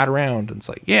can ride around. And it's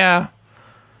like, yeah.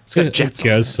 It's got jets. I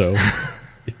guess so.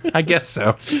 I guess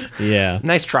so. Yeah.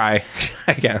 Nice try,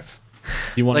 I guess.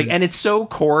 You want like, and it's so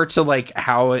core to like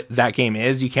how that game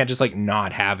is. You can't just like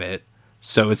not have it.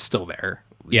 So it's still there.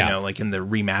 Yeah. You know, like in the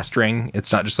remastering,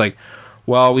 it's not just like,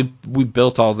 well, we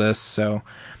built all this. So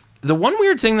the one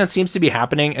weird thing that seems to be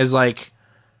happening is like,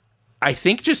 I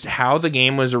think just how the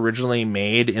game was originally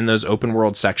made in those open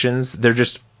world sections, there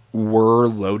just were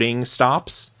loading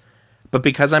stops. But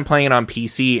because I'm playing it on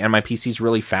PC and my PC's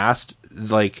really fast,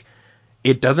 like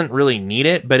it doesn't really need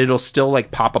it, but it'll still like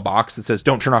pop a box that says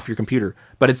don't turn off your computer,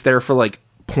 but it's there for like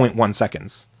 0.1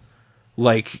 seconds.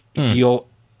 Like you'll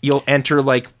enter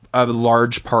like a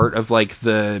large part of like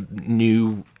the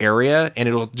new area and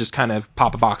it'll just kind of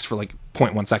pop a box for like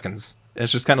 0.1 seconds.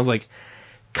 It's just kind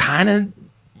of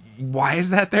why is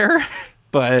that there?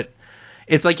 But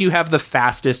it's like you have the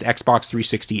fastest Xbox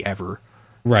 360 ever.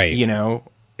 Right. You know,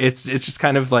 it's just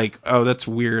kind of like, oh, that's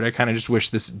weird. I kind of just wish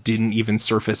this didn't even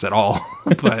surface at all.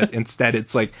 But instead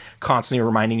it's like constantly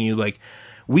reminding you like,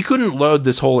 we couldn't load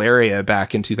this whole area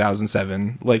back in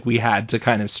 2007. Like we had to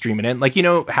kind of stream it in. Like, you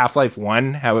know, Half-Life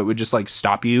 1, how it would just like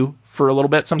stop you for a little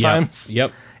bit sometimes.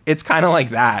 Yep. It's kind of like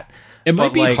that. It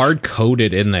might be like, hard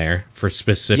coded in there for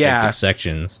specific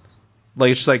sections.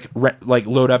 Like it's just like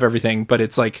load up everything, but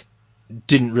it's like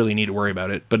didn't really need to worry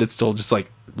about it, but it still just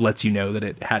like lets you know that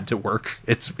it had to work.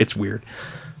 It's weird.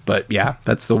 But yeah,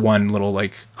 that's the one little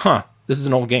like, this is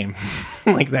an old game.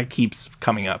 Like that keeps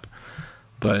coming up.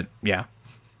 But yeah.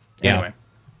 Anyway.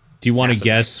 Do you want to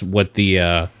guess what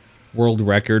the world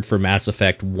record for Mass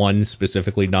Effect 1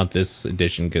 specifically, not this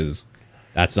edition because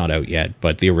that's not out yet,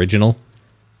 but the original?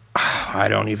 I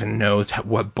don't even know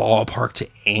what ballpark to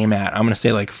aim at. I'm going to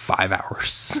say like 5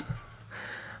 hours.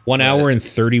 1 hour and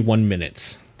 31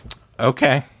 minutes.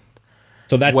 Okay.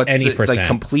 So that's any percent. Like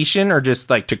completion or just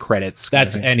like to credits?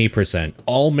 That's any percent.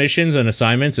 All missions and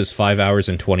assignments is 5 hours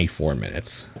and 24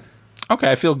 minutes.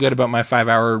 Okay, I feel good about my 5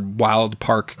 hour wild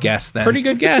park guess then. Pretty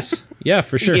good guess. Yeah,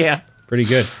 for sure. Yeah. Pretty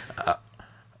good.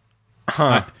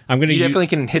 I'm gonna. You definitely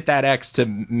can hit that X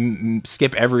to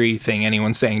skip everything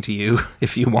anyone's saying to you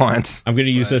if you want. I'm gonna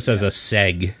use this as a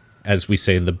seg, as we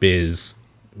say in the biz,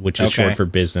 which is short for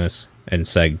business, and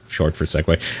seg short for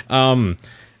segue.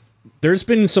 There's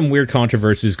been some weird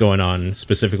controversies going on,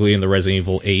 specifically in the Resident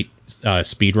Evil 8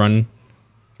 speedrun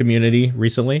community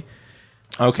recently.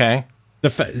 Okay. The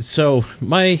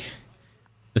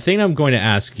thing I'm going to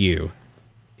ask you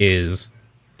is,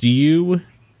 do you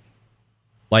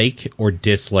like or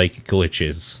dislike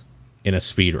glitches in a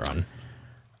speedrun?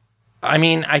 I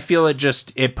mean, I feel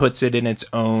it puts it in its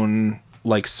own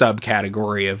like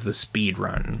subcategory of the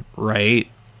speedrun, right?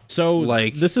 So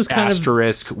like this is kind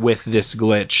asterisk with this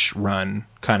glitch run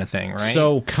kind of thing, right?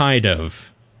 So kind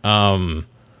of.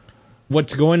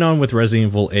 What's going on with Resident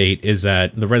Evil 8 is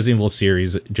that the Resident Evil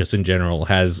series, just in general,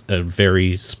 has a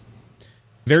very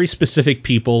specific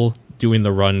people doing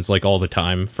the runs like all the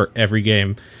time for every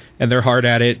game, and they're hard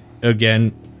at it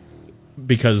again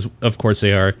because of course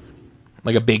they are.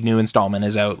 Like a big new installment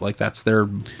is out, like that's their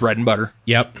bread and butter.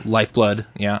 Yep. Lifeblood.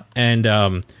 Yeah.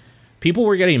 And people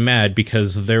were getting mad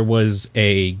because there was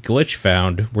a glitch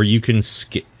found where you can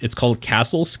skip. It's called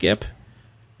Castle Skip,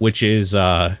 which is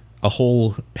a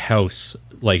whole house,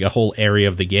 like a whole area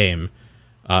of the game,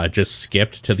 just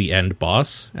skipped to the end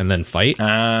boss and then fight.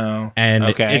 Oh. And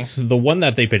okay. it's the one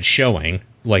that they've been showing.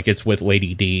 Like it's with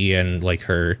Lady D and like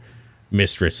her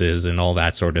mistresses and all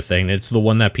that sort of thing. It's the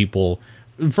one that people,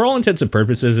 for all intents and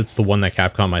purposes, it's the one that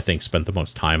Capcom, I think, spent the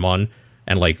most time on.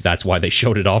 And, like, that's why they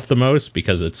showed it off the most,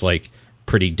 because it's, like,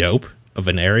 pretty dope of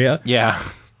an area. Yeah.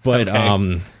 But,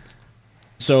 okay.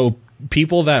 So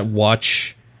people that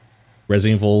watch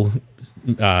Resident Evil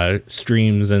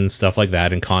streams and stuff like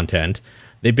that and content,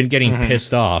 they've been getting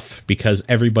pissed off because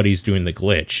everybody's doing the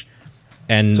glitch.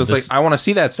 And so it's like, I want to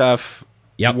see that stuff.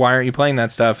 Yep. Why aren't you playing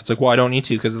that stuff? It's like, well, I don't need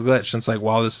to because of the glitch. And it's like,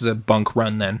 well, this is a bunk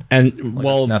run then. And, like,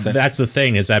 well, that's the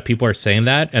thing, is that people are saying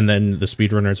that, and then the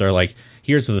speedrunners are like,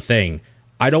 here's the thing.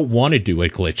 I don't want to do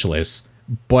it glitchless,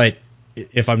 but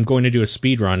if I'm going to do a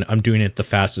speedrun, I'm doing it the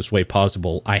fastest way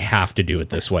possible. I have to do it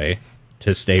this way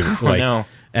to stay, like... no.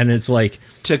 And it's like...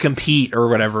 to compete or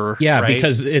whatever. Yeah, right?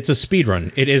 Because it's a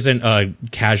speedrun. It isn't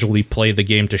casually play the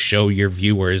game to show your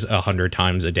viewers 100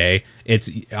 times a day.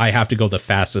 It's I have to go the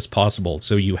fastest possible,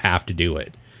 so you have to do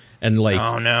it. And like,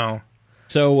 oh no.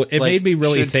 So it made me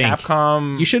really think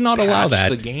Capcom you should not allow that.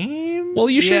 The game? Well,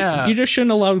 you should. Yeah. You just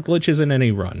shouldn't allow glitches in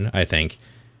any run, I think.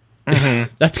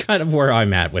 That's kind of where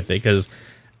I'm at with it, because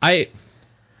I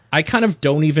kind of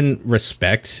don't even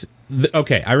respect...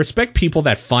 I respect people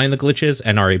that find the glitches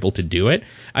and are able to do it.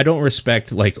 I don't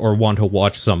respect, like, or want to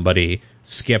watch somebody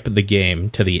skip the game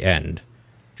to the end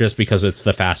just because it's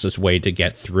the fastest way to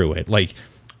get through it. Like,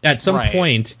 at some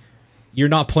point, you're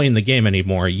not playing the game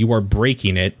anymore. You are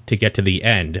breaking it to get to the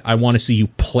end. I want to see you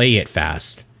play it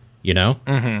fast, you know?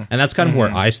 And that's kind of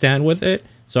where I stand with it.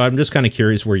 So I'm just kind of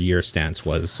curious where your stance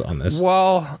was on this.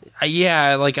 Well,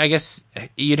 yeah, like, I guess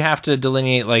you'd have to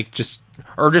delineate, like,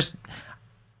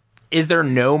 is there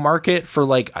no market for,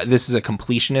 like, this is a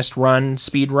completionist run,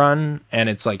 speed run, and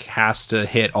it's, like, has to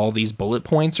hit all these bullet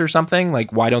points or something?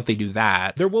 Like, why don't they do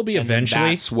that? There will be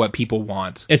eventually. That's what people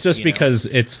want. It's just because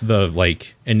it's the,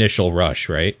 like, initial rush,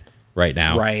 right? Right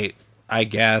now. Right. I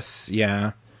guess,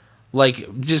 yeah.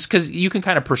 Like, just because you can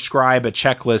kind of prescribe a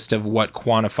checklist of what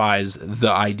quantifies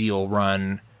the ideal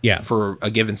run for a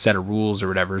given set of rules or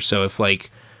whatever. So if,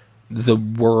 like, the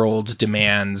world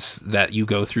demands that you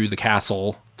go through the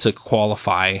castle to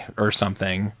qualify or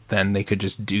something, then they could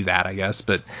just do that, I guess.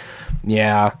 But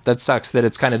yeah, that sucks that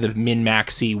it's kind of the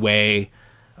min-maxy way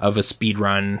of a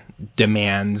speedrun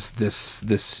demands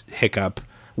this hiccup.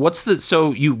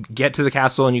 So you get to the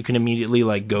castle and you can immediately,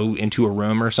 like, go into a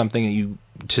room or something and you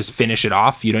just finish it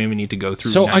off? You don't even need to go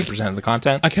through 90% of the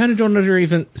content? I kind of don't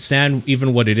understand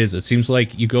even what it is. It seems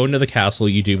like you go into the castle,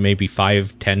 you do maybe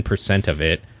 5-10% of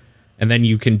it, and then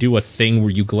you can do a thing where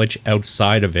you glitch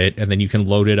outside of it, and then you can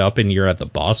load it up and you're at the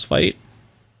boss fight.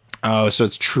 Oh, so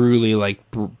it's truly, like,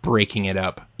 breaking it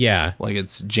up. Yeah. Like,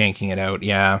 it's janking it out.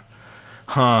 Yeah.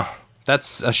 Huh.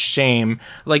 That's a shame.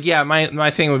 Like, yeah,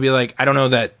 my thing would be, like, I don't know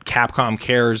that Capcom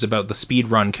cares about the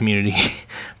speedrun community,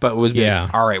 but would be,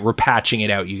 all right, we're patching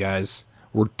it out, you guys.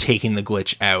 We're taking the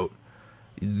glitch out.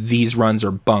 These runs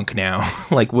are bunk now.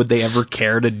 Like, would they ever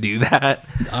care to do that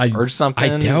or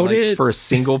something? I doubt it. For a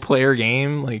single player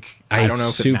game? Like, I don't know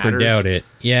if it matters. Super doubt it.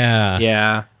 Yeah.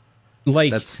 Yeah.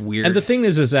 Like, that's weird. And the thing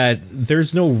is that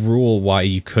there's no rule why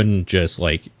you couldn't just,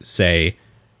 like, say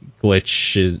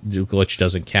glitch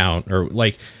doesn't count, or,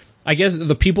 like, I guess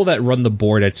the people that run the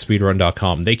board at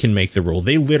speedrun.com, they can make the rule.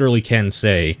 They literally can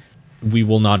say, we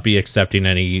will not be accepting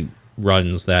any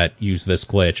runs that use this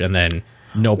glitch, and then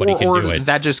nobody can do it.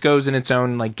 That just goes in its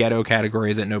own, like, ghetto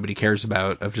category that nobody cares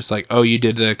about, of just like, oh, you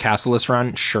did the castleless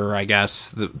run? Sure, I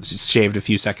guess. Shaved a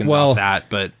few seconds off that,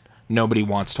 but nobody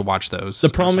wants to watch those. The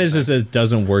problem is it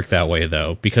doesn't work that way,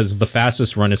 though, because the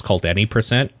fastest run is called any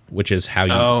 %, which is how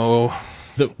you...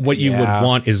 what you would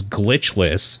want is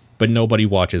glitchless, but nobody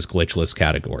watches glitchless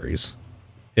categories.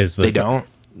 They don't?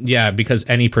 Yeah, because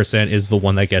any % is the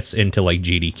one that gets into, like,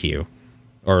 GDQ.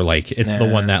 Or, like, it's the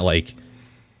one that, like...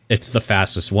 it's the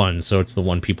fastest one, so it's the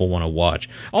one people want to watch.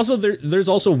 Also, there's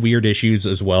also weird issues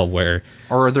as well where...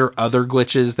 Or are there other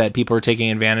glitches that people are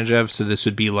taking advantage of? So this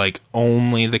would be like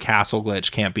only the castle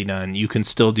glitch can't be done. You can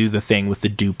still do the thing with the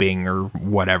duping or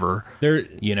whatever.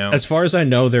 As far as I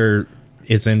know, there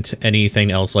isn't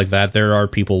anything else like that. There are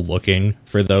people looking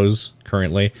for those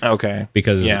currently. Okay.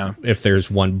 Because if there's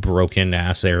one broken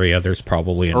ass area, there's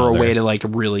probably another. Or a way to like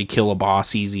really kill a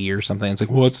boss easy or something. It's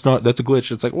like, well, it's not. That's a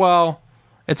glitch. It's like, well...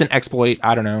 It's an exploit.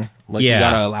 I don't know. Like, you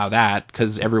gotta allow that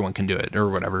because everyone can do it or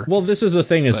whatever. Well, this is the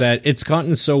thing is that it's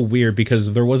gotten so weird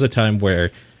because there was a time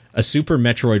where a Super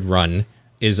Metroid run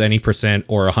is any % or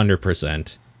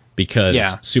 100%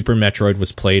 because Super Metroid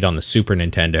was played on the Super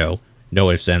Nintendo.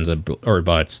 No ifs, ands, or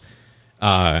buts.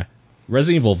 Resident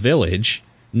Evil Village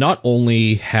not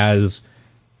only has...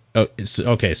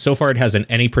 so far it has an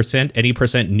any percent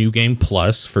New Game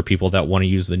Plus for people that want to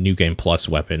use the New Game Plus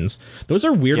weapons. Those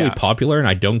are weirdly popular, and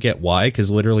I don't get why, because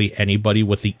literally anybody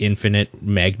with the infinite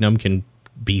Magnum can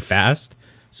be fast.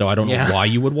 So I don't know why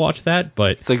you would watch that,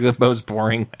 but... It's like the most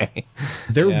boring way.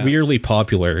 They're weirdly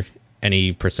popular,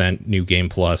 any % New Game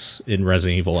Plus in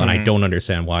Resident Evil, and I don't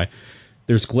understand why.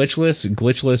 There's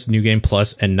glitchless, New Game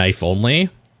Plus, and knife only.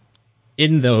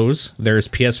 In those, there's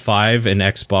PS5 and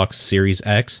Xbox Series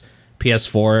X,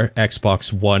 PS4,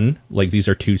 Xbox One, like these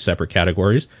are two separate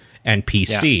categories, and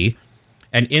PC.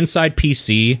 And inside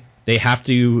PC, they have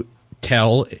to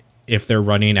tell if they're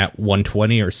running at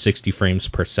 120 or 60 frames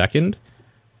per second.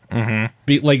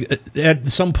 Like, at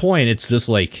some point, it's just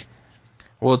like...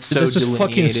 Well, it's so this is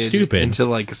fucking stupid. Into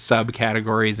like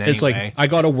subcategories anyway. It's like, I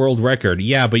got a world record.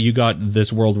 Yeah, but you got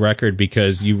this world record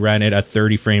because you ran it at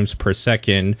 30 frames per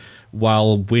second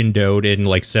while windowed in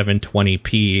like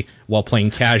 720p while playing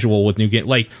casual with new game.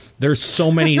 Like, there's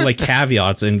so many like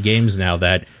caveats in games now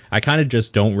that I kind of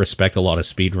just don't respect a lot of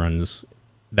speedruns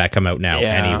that come out now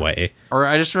anyway. Or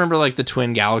I just remember like the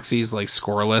Twin Galaxies like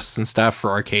score lists and stuff for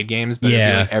arcade games, but it'd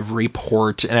be, like, every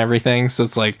port and everything. So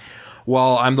it's like,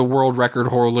 well, I'm the world record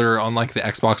holder on like the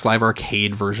Xbox Live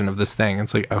Arcade version of this thing.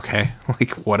 It's like, okay,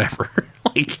 like whatever.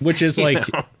 Like, which is like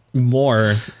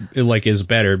more like is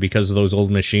better because those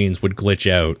old machines would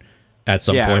glitch out at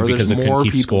some point because it couldn't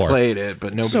keep score. More people played it,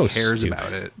 but nobody cares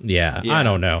about it. Yeah, I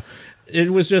don't know. It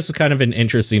was just kind of an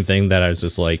interesting thing that I was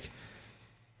just like,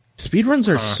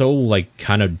 speedruns are so like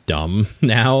kind of dumb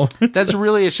now. That's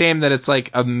really a shame that it's like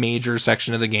a major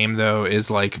section of the game though is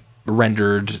like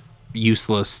rendered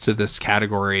useless to this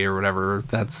category or whatever.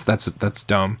 That's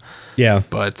dumb. Yeah.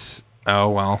 But oh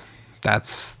well,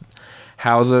 that's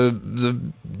how the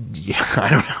I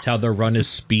don't know. That's how the run is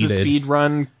speeded. The speed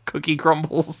run cookie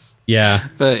crumbles. Yeah.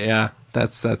 But yeah,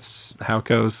 that's how it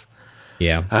goes.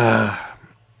 Yeah.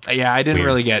 Yeah, I didn't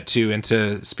really get too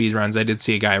into speedruns. I did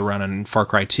see a guy run on Far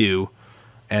Cry 2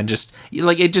 and just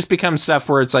like it just becomes stuff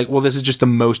where it's like, well, this is just the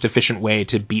most efficient way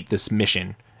to beat this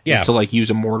mission. Yeah. To like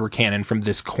use a mortar cannon from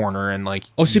this corner and like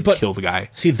kill the guy.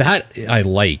 See, that I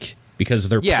like because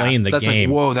they're playing the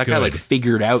game. Like, whoa, that guy like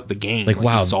figured out the game. Like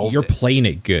wow, you're playing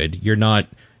it good. You're not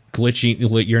glitching.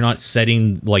 You're not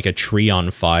setting like a tree on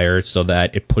fire so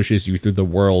that it pushes you through the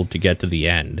world to get to the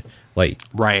end. Like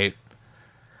right.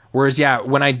 Whereas,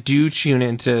 when I do tune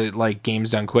into like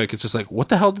games done quick, it's just like, what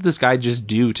the hell did this guy just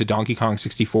do to Donkey Kong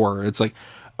 64? It's like,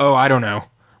 oh, I don't know.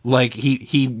 Like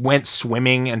he went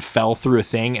swimming and fell through a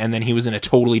thing, and then he was in a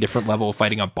totally different level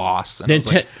fighing a boss. And I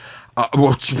was like,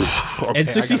 and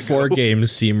 64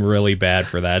 games seem really bad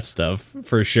for that stuff,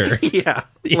 for sure. Yeah.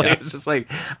 Like, it's just like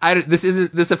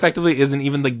this effectively isn't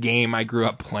even the game I grew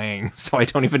up playing, so I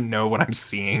don't even know what I'm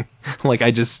seeing. Like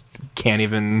I just can't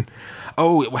even.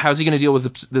 Oh, how's he going to deal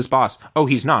with this boss? Oh,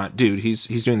 he's not, dude. He's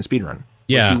doing the speedrun.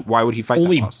 Yeah. Like, why would he fight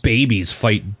Only that boss? Babies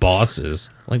fight bosses.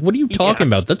 Like, what are you talking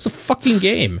about? That's a fucking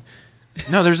game.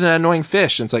 No, there's an annoying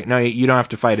fish. And it's like, no, you don't have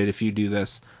to fight it if you do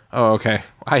this. Oh, okay.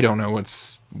 I don't know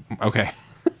what's... Okay.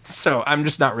 So I'm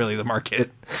just not really the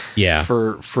market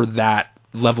for that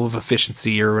level of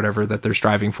efficiency or whatever that they're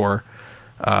striving for.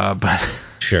 But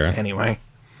sure. Anyway.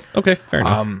 Okay, fair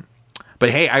enough. But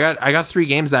hey, I got 3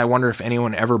 games that I wonder if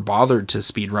anyone ever bothered to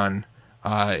speedrun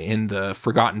in the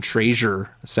Forgotten Treasure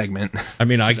segment. I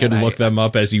mean, I could look them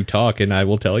up as you talk, and I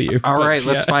will tell you. All right,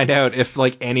 let's find out if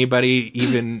like anybody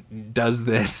even does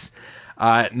this.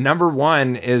 Number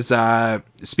 1 is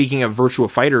speaking of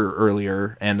Virtua Fighter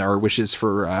earlier and our wishes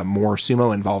for more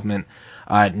sumo involvement.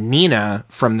 Nina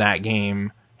from that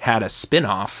game had a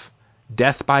spin-off,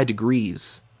 Death by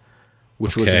Degrees,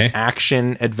 which was an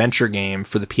action adventure game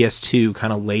for the PS2,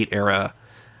 kind of late era.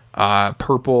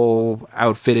 Purple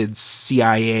outfitted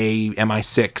CIA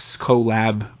MI6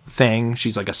 collab thing.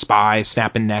 She's like a spy,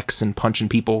 snapping necks and punching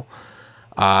people.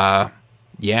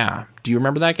 Yeah. Do you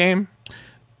remember that game?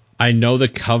 I know the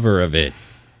cover of it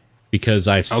because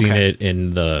I've seen it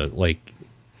in the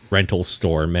rental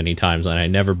store many times, and I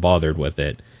never bothered with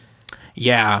it.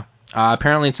 Yeah.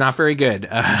 Apparently it's not very good.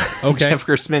 Jeff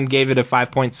Gerstmann gave it a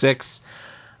 5.6.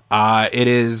 It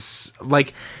is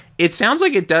it sounds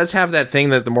like it does have that thing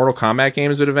that the Mortal Kombat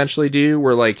games would eventually do,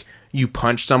 where you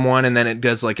punch someone and then it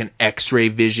does an X-ray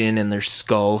vision and their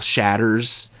skull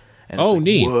shatters. And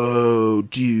neat. Whoa,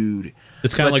 dude.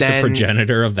 It's kind of the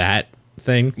progenitor of that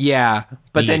thing. Yeah,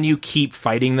 but then you keep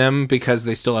fighting them because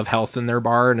they still have health in their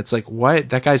bar, and it's what?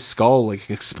 That guy's skull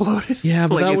exploded. Yeah,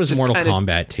 but that was Mortal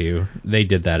Kombat 2. They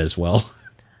did that as well.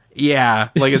 Yeah,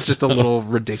 it's just a little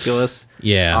ridiculous.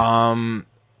 Yeah.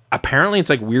 Apparently it's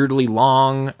weirdly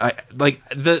long.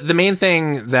 The main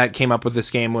thing that came up with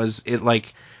this game was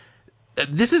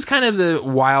this is kind of the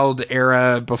wild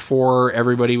era before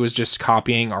everybody was just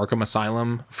copying Arkham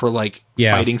Asylum for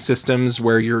fighting systems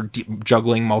where you're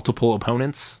juggling multiple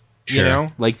opponents. Sure. You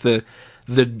know,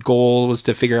 the goal was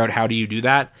to figure out how do you do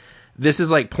that. This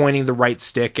is pointing the right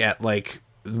stick at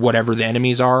whatever the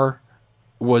enemies are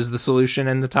was the solution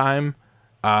in the time,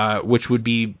 which would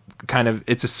be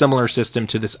it's a similar system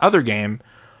to this other game,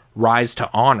 Rise to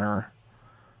Honor,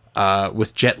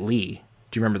 with Jet Li.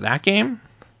 Do you remember that game?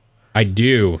 I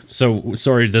do. So,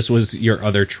 sorry, this was your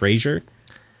other treasure?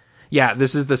 Yeah,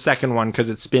 this is the second one because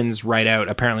it spins right out.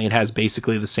 Apparently it has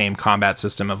basically the same combat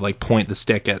system of point the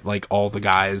stick at all the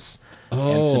guys.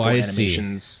 And simple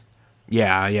animations. See.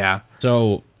 Yeah.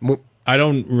 So, I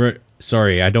don't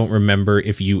remember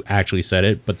if you actually said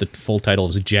it, but the full title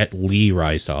is Jet Li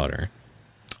Rise to Honor.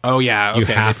 Oh, yeah. Okay, you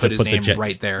have they put to his name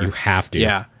right there. You have to.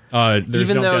 Yeah.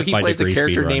 Even though he plays a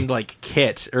character named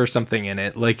Kit or something in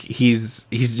it, it's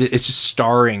just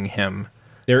starring him.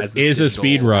 There is a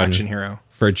speed run action hero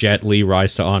for Jet Li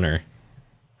Rise to Honor.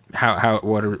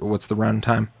 What's the run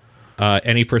time?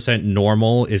 Any percent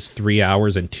normal is 3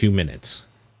 hours and 2 minutes.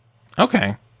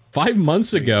 Okay. 5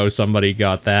 months ago, somebody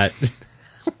got that.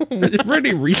 It's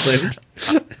pretty recent.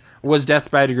 Was Death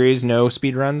by Degrees no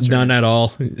speed runs? None at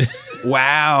all.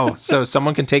 Wow. So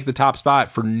someone can take the top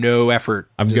spot for no effort.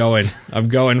 I'm going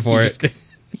for it.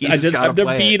 I just have to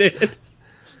beat it.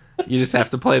 You just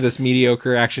have to play this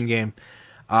mediocre action game,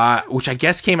 which I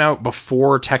guess came out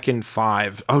before Tekken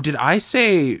 5. Oh, did I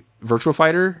say Virtual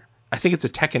Fighter? I think it's a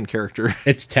Tekken character.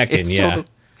 It's Tekken,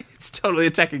 It's totally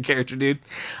a Tekken character, dude.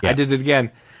 Yeah. I did it again.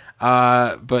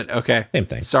 But okay. Same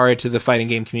thing. Sorry to the fighting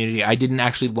game community. I didn't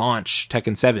actually launch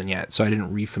Tekken 7 yet, so I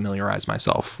didn't refamiliarize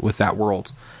myself with that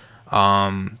world.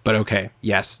 But okay.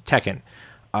 Yes, Tekken.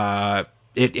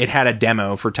 It had a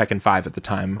demo for Tekken 5 at the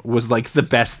time. Was the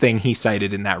best thing he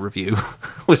cited in that review.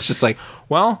 Was just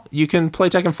well, you can play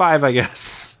Tekken 5, I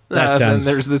guess.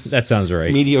 That sounds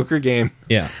right. Mediocre game.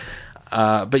 Yeah.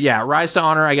 But yeah, Rise to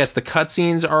Honor, I guess the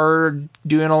cutscenes are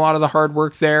doing a lot of the hard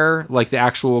work there. The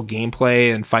actual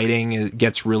gameplay and fighting, it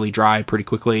gets really dry pretty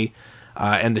quickly.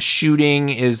 And the shooting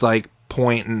is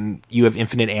point and you have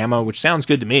infinite ammo, which sounds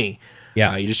good to me.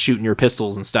 Yeah. You're just shooting your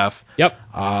pistols and stuff. Yep.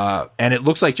 And it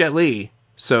looks like Jet Li,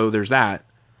 so there's that.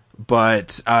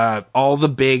 But all the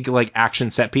big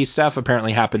action set piece stuff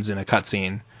apparently happens in a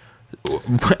cutscene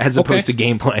as opposed to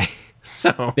gameplay.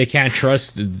 So they can't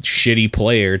trust the shitty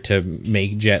player to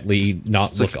make Jet Li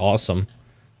not look awesome.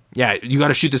 Yeah, you got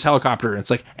to shoot this helicopter. And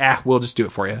it's we'll just do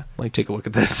it for you. Take a look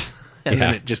at this. And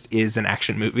then it just is an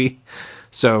action movie.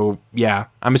 So, yeah,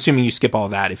 I'm assuming you skip all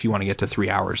that if you want to get to 3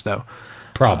 hours, though.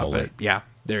 Probably. But yeah,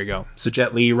 there you go. So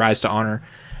Jet Li, Rise to Honor.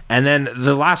 And then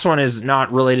the last one is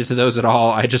not related to those at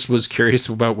all. I just was curious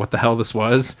about what the hell this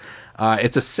was.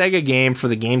 It's a Sega game for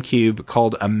the GameCube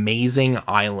called Amazing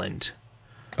Island.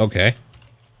 Okay.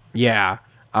 Yeah.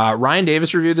 Ryan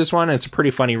Davis reviewed this one. It's a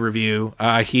pretty funny review.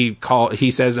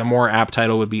 He says a more apt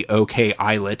title would be OK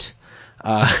Islet.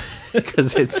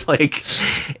 Because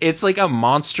it's a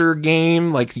monster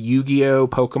game, Yu-Gi-Oh!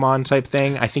 Pokemon type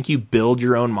thing. I think you build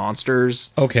your own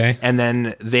monsters. Okay. And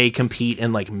then they compete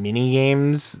in mini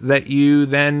games that you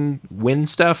then win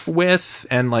stuff with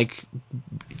and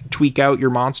tweak out your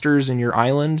monsters in your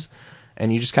island.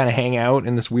 And you just kind of hang out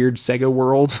in this weird Sega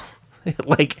world.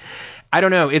 I don't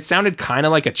know. It sounded kind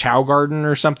of like a Chow Garden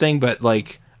or something, but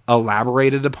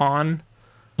elaborated upon,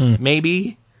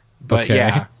 maybe. But okay.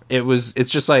 Yeah, it's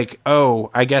just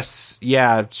I guess,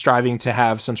 yeah, striving to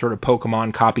have some sort of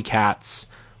Pokemon copycats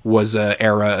was a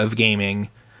era of gaming.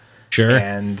 Sure.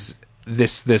 And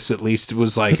this at least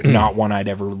was not one I'd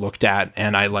ever looked at,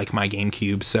 and I like my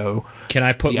GameCube, so. Can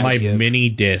I put my mini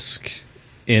disc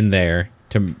in there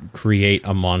to create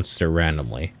a monster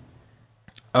randomly?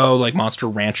 Oh, Monster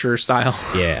Rancher style?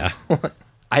 Yeah.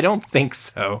 I don't think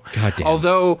so. Goddamn.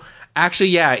 Although, actually,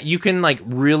 yeah, you can like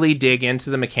really dig into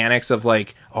the mechanics of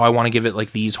like, oh, I want to give it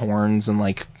like these horns and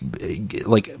like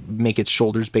make its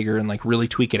shoulders bigger and like really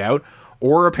tweak it out.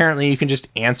 Or apparently you can just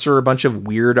answer a bunch of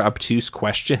weird, obtuse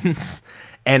questions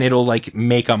and it'll like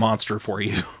make a monster for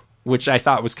you, which I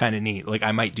thought was kind of neat. Like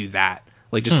I might do that.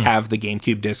 Like just have the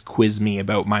GameCube disc quiz me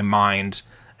about my mind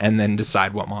and then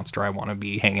decide what monster I want to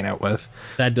be hanging out with.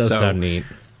 That does sound neat.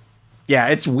 Yeah,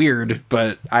 it's weird,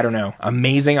 but I don't know.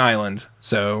 Amazing Island.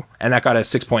 So, and that got a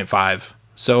 6.5.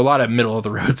 So a lot of middle of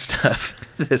the road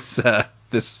stuff.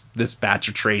 This batch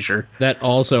of treasure. That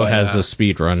also has a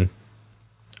speed run.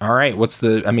 All right, what's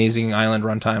the Amazing Island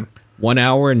runtime? 1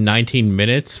 hour and 19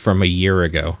 minutes from a year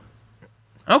ago.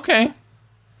 Okay.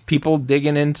 People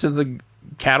digging into the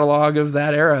catalog of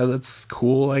that era. That's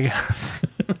cool, I guess.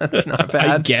 That's not bad.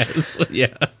 I guess,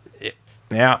 yeah.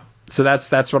 Yeah. So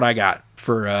that's what I got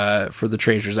for the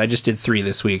treasures. I just did 3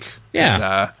 this week.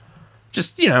 Yeah.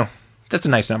 Just, that's a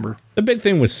nice number. The big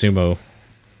thing with Sumo.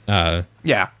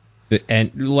 Yeah.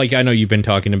 And like I know you've been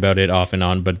talking about it off and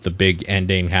on, but the big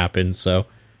ending happened, so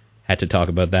had to talk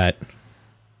about that.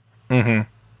 Mm-hmm.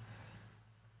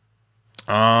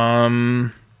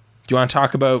 Do you want to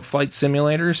talk about flight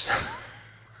simulators?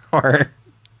 Or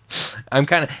I'm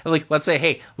kind of like, let's say,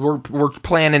 hey, we're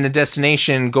planning a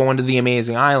destination, going to the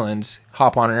Amazing Island,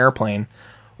 hop on an airplane.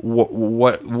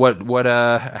 What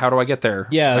how do I get there?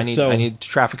 Yeah, I need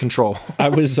traffic control. I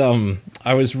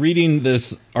was reading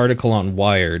this article on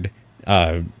Wired.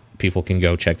 People can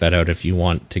go check that out if you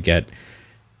want to get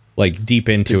like deep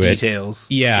into the it. Details.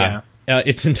 Yeah.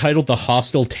 It's entitled "The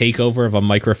Hostile Takeover of a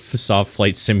Microsoft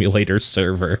Flight Simulator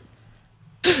Server."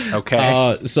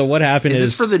 Okay. So what happened is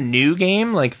this for the new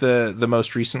game, like the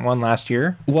most recent one last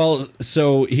year? Well,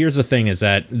 so here's the thing: is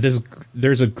that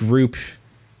there's a group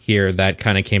here that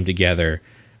kind of came together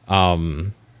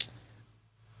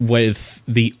with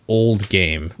the old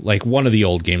game, like one of the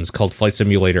old games called Flight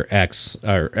Simulator X,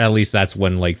 or at least that's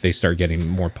when like they start getting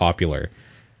more popular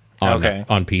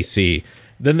on PC.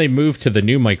 Then they moved to the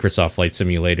new Microsoft Flight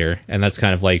Simulator, and that's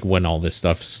kind of like when all this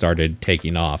stuff started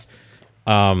taking off.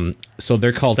 So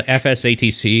they're called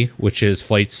FSATC, which is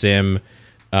Flight Sim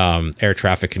Air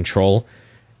Traffic Control.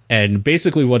 And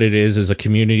basically what it is a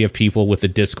community of people with a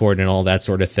Discord and all that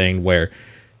sort of thing where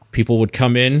people would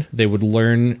come in, they would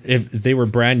learn, if they were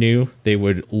brand new, they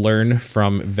would learn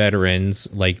from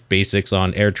veterans like basics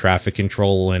on air traffic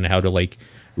control and how to like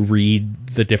read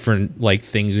the different like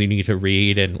things you need to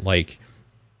read and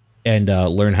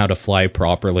learn how to fly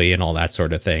properly and all that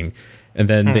sort of thing. And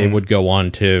then they would go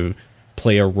on to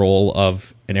play a role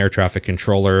of an air traffic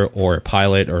controller or a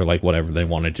pilot or like whatever they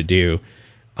wanted to do.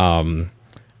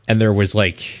 And there was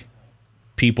like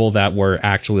people that were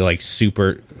actually like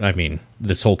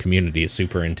this whole community is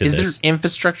super into this. Is there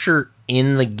infrastructure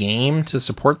in the game to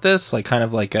support this? Like kind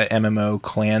of like a MMO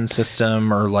clan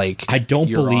system or like I don't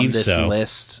believe on this so.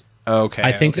 List? Okay.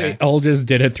 I think they all just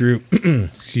did it through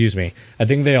excuse me. I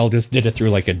think they all just did it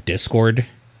through like a Discord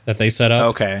that they set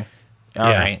up. Okay. All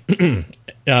right.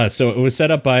 So it was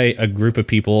set up by a group of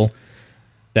people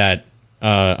that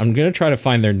I'm going to try to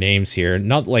find their names here.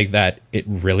 Not like that it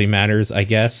really matters, I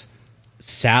guess.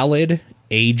 Salad,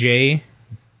 AJ,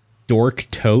 Dork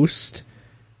Toast,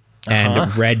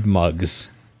 and Red Mugs.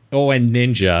 Oh, and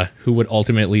Ninja, who would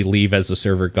ultimately leave as the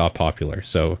server got popular.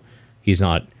 So he's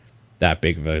not that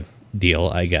big of a deal,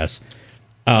 I guess.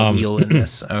 Wheel in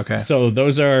this. Okay. So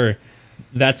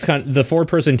that's kind of, the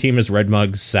 4-person team is Red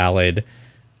Mugs, Salad,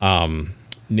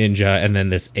 Ninja, and then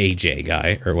this AJ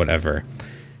guy or whatever.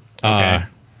 Okay.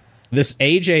 This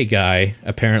AJ guy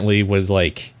apparently was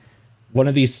like one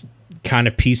of these kind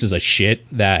of pieces of shit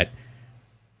that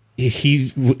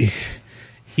he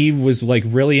was like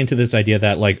really into this idea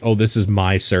that like, oh, this is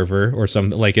my server or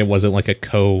something. Like it wasn't like it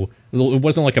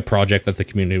wasn't like a project that the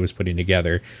community was putting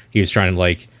together. He was trying to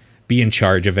like be in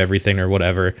charge of everything or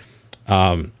whatever.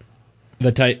 Apparently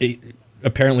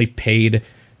paid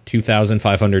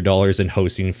 $2,500 in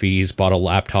hosting fees, bought a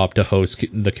laptop to host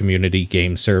the community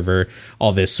game server,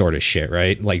 all this sort of shit,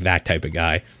 right? Like that type of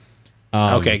guy.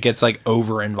 Okay, gets like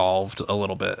over involved a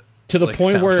little bit. To the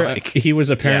point where he was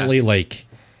apparently like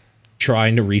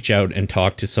trying to reach out and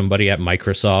talk to somebody at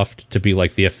Microsoft to be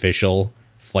like the official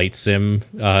Flight Sim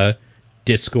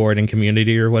Discord and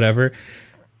community or whatever.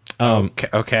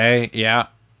 Okay, yeah.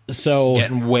 So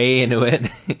getting way into it.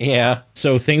 Yeah.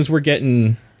 So things were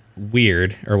getting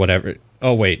weird or whatever.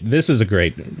 Oh, wait, this is a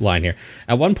great line here.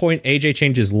 At one point, AJ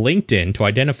changes LinkedIn to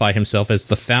identify himself as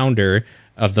the founder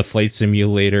of the Flight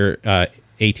Simulator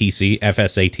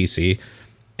FSATC,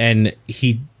 and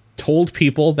he told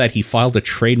people that he filed a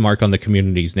trademark on the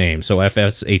community's name, so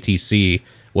FSATC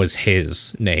was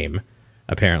his name,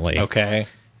 apparently. Okay.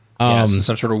 So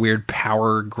some sort of weird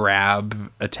power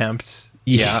grab attempt.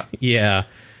 Yeah. Yeah.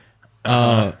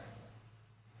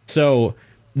 So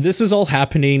this is all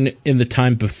happening in the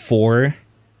time before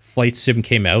Flight Sim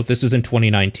came out. This is in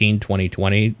 2019,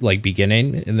 2020, like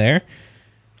beginning in there.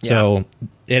 So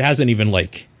it hasn't even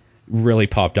like really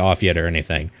popped off yet or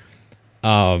anything.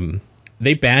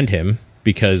 They banned him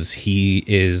because he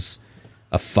is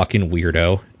a fucking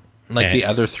weirdo. Like the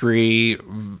other three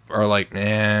are like,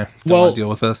 don't want to deal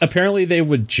with this. Apparently they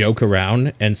would joke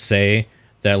around and say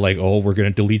that like, oh, we're going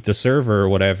to delete the server or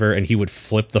whatever, and he would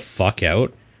flip the fuck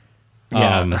out.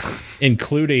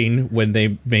 Including when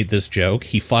they made this joke,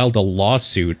 he filed a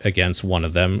lawsuit against one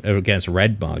of them, against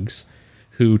Red Mugs,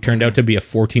 who turned out to be a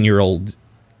 14-year-old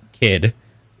kid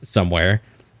somewhere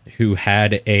who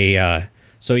had a...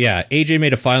 AJ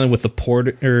made a filing with the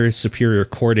Porter Superior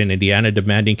Court in Indiana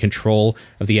demanding control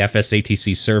of the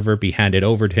FSATC server be handed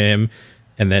over to him.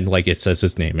 And then, like, it says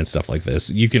his name and stuff like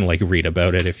this. You can, like, read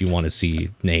about it if you want to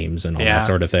see names and all that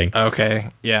sort of thing.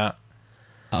 Okay, yeah.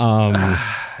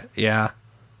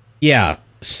 Yeah,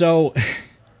 so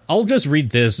I'll just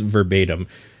read this verbatim.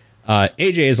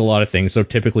 AJ is a lot of things, so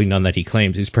typically none that he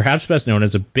claims. He's perhaps best known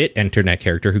as a bit internet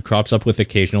character who crops up with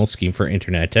occasional scheme for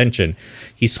internet attention.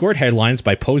 He scored headlines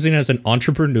by posing as an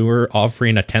entrepreneur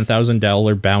offering a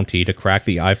 $10,000 bounty to crack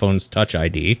the iPhone's Touch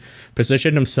ID,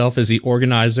 positioned himself as the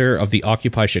organizer of the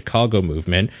Occupy Chicago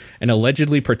movement, and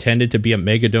allegedly pretended to be a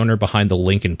mega donor behind the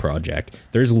Lincoln Project.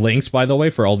 There's links, by the way,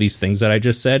 for all these things that I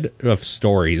just said, of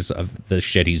stories of the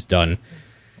shit he's done.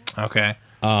 Okay.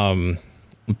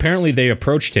 Apparently they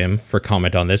approached him for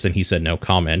comment on this, and he said no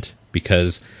comment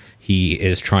because he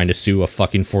is trying to sue a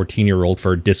fucking 14-year-old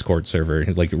for a Discord server.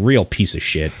 Like, a real piece of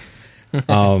shit.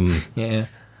 Yeah.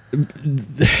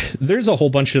 There's a whole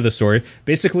bunch of the story.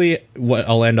 Basically, what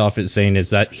I'll end off is saying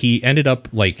is that he ended up,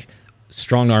 like,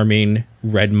 strong-arming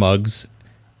Red Mugs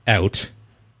out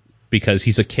because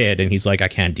he's a kid, and he's like, I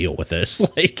can't deal with this.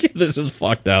 Like, this is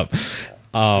fucked up.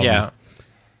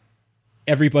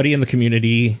 Everybody in the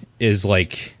community is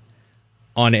like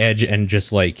on edge and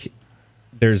just like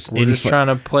we're just trying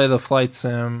to play the flight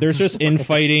sim. There's just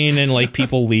infighting and like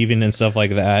people leaving and stuff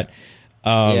like that.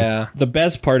 The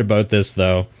best part about this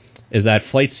though is that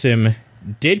Flight Sim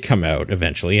did come out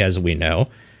eventually, as we know,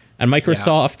 and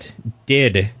Microsoft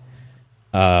did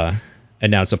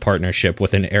announce a partnership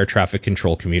with an air traffic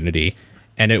control community,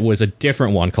 and it was a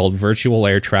different one called Virtual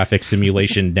Air Traffic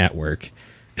Simulation Network.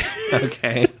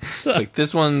 Okay. So, like,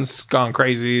 this one's gone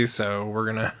crazy, so we're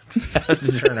gonna have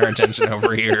to turn our attention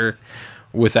over here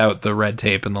without the red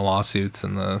tape and the lawsuits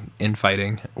and the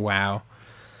infighting. Wow.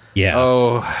 Yeah.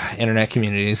 Oh, internet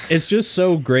communities. It's just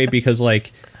so great because,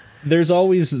 like, there's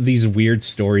always these weird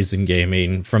stories in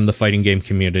gaming from the fighting game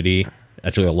community.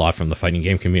 Actually, a lot from the fighting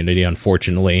game community,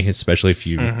 unfortunately, especially if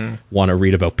you want to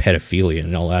read about pedophilia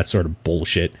and all that sort of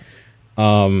bullshit.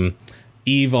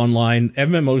 EVE Online,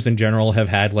 MMOs in general have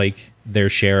had like their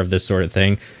share of this sort of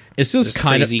thing. It's just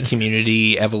kind of crazy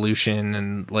community evolution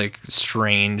and like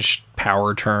strange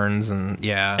power turns and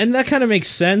that kind of makes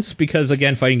sense because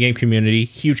again, fighting game community,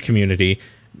 huge community.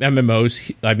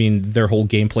 MMOs, I mean, their whole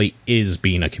gameplay is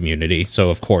being a community, so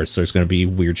of course there's going to be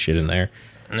weird shit in there.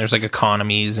 And there's like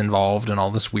economies involved and all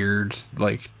this weird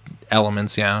like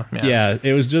elements. Yeah,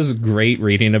 it was just great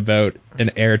reading about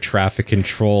an air traffic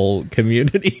control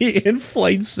community in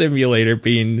Flight Simulator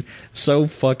being so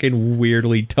fucking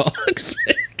weirdly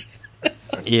toxic.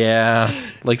 Yeah,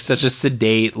 like such a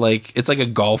sedate, like it's like a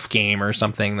golf game or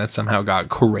something that somehow got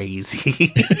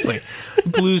crazy. It's like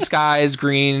blue skies,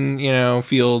 green,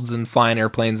 fields and flying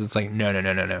airplanes. It's like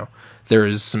no. There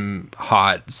is some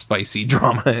hot, spicy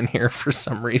drama in here for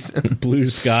some reason. Blue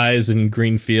skies and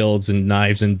green fields and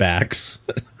knives and backs.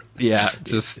 Yeah,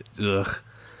 just ugh.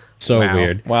 So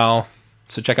weird. Well,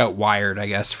 so check out Wired, I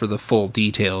guess, for the full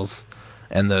details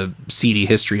and the seedy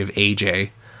history of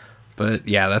AJ. But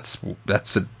yeah,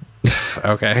 that's a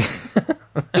okay.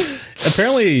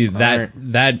 Apparently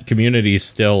that community is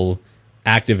still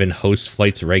active and hosts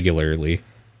flights regularly.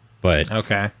 But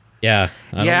okay. Yeah.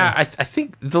 I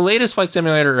think the latest Flight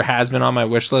Simulator has been on my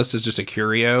wish list is just a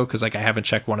curio because like I haven't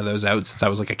checked one of those out since I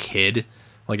was like a kid,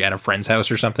 like at a friend's house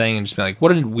or something, and just be like,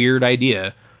 what a weird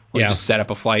idea. Like just set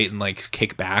up a flight and like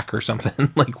kick back or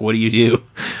something. Like, what do you do?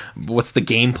 What's the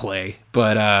gameplay?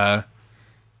 But I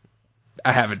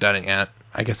haven't done it yet.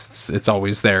 I guess it's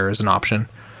always there as an option.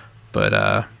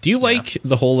 But do you like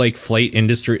the whole like flight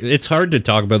industry? It's hard to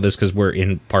talk about this because we're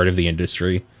in part of the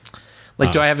industry.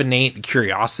 Like, do I have innate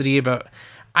curiosity about...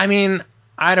 I mean,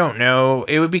 I don't know.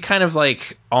 It would be kind of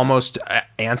like almost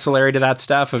ancillary to that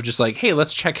stuff of just like, hey,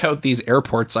 let's check out these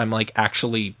airports I'm like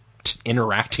actually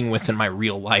interacting with in my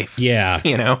real life. Yeah.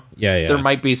 You know? Yeah. There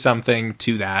might be something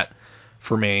to that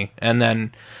for me. And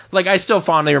then like I still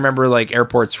fondly remember like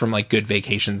airports from like good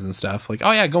vacations and stuff. Like,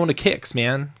 oh yeah, going to Kix,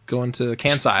 man. Going to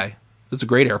Kansai. That's a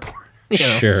great airport. You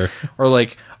know? Sure. Or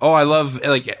like, oh, I love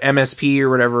like MSP or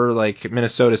whatever, like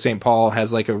Minnesota St. Paul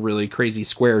has like a really crazy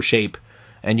square shape.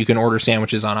 And you can order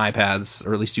sandwiches on iPads,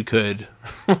 or at least you could,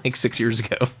 like 6 years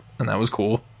ago, and that was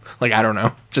cool. Like, I don't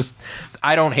know. Just,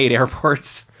 I don't hate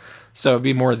airports, so it'd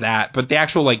be more that. But the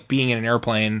actual, like, being in an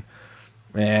airplane,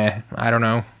 I don't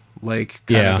know. Like,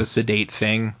 kind of a sedate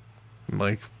thing.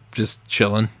 Like, just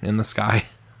chilling in the sky.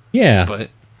 Yeah. But,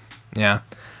 yeah.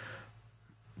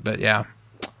 Yeah.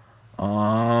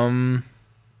 Yeah.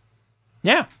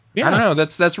 I don't know.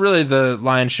 That's really the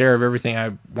lion's share of everything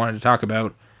I wanted to talk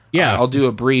about. Yeah. I'll do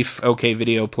a brief OK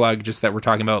Video plug, just that we're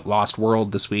talking about Lost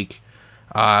World this week.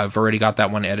 I've already got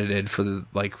that one edited for the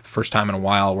first time in a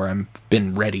while where I've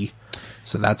been ready.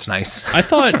 So that's nice. I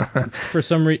thought for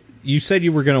some reason you said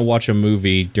you were going to watch a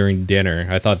movie during dinner.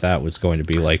 I thought that was going to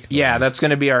be like that's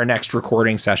going to be our next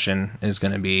recording session is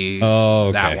going to be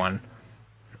that one.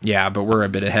 Yeah, but we're a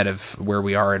bit ahead of where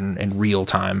we are in real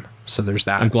time. So there's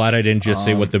that. I'm glad I didn't just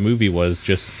say what the movie was,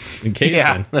 just in case.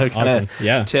 Yeah, awesome.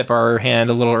 Yeah. Tip our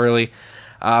hand a little early.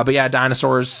 But yeah,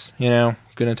 dinosaurs, going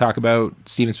to talk about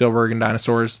Steven Spielberg and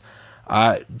dinosaurs.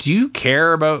 Do you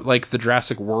care about like the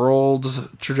Jurassic World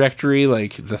trajectory,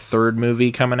 like the third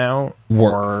movie coming out?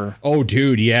 Or oh,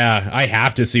 dude, yeah, I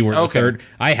have to see where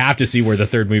the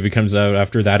third movie comes out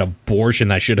after that abortion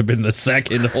that should have been the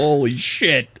second. Holy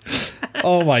shit!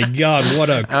 Oh my god, what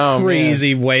a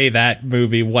crazy way that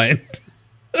movie went.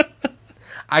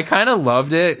 I kind of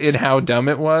loved it in how dumb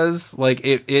it was. Like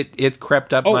it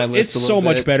crept up my list. It's so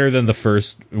much better than the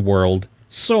first World.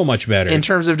 So much better. In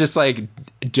terms of just like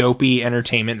dopey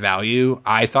entertainment value,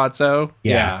 I thought so.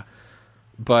 Yeah.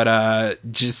 But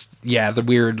the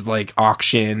weird like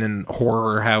auction and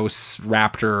horror house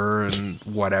raptor and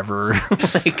whatever.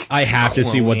 Like I have to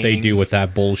see what they do with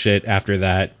that bullshit after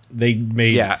that. They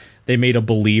made a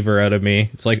believer out of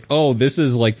me. It's like, oh, this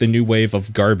is like the new wave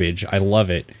of garbage. I love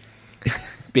it.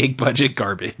 Big budget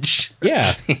garbage. Yeah.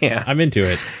 Yeah. I'm into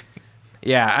it.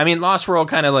 Yeah, I mean, Lost World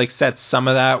kind of like sets some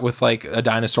of that with like a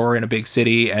dinosaur in a big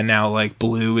city, and now like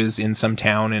Blue is in some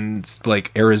town in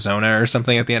like Arizona or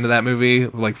something at the end of that movie,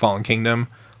 like Fallen Kingdom.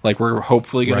 Like we're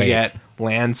hopefully gonna get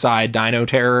landside dino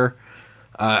terror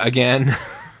again,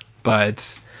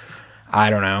 but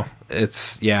I don't know.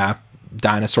 It's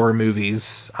dinosaur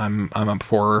movies. I'm up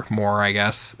for more, I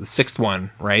guess. The sixth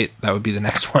one, right? That would be the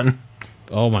next one.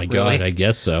 Oh my god, I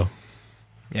guess so.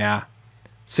 Yeah.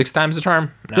 6 times the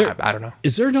charm? No, I don't know.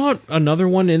 Is there not another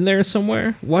one in there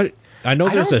somewhere? What? I know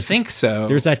there's I think so.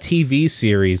 There's that TV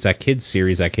series, that kids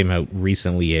series that came out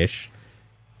recently-ish.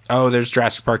 Oh, there's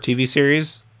Jurassic Park TV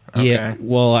series? Okay. Yeah,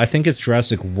 well, I think it's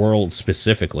Jurassic World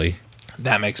specifically.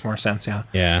 That makes more sense, yeah.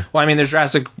 Yeah. Well, I mean, there's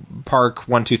Jurassic Park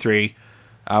 1, 2, 3.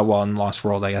 And Lost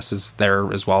World, I guess, is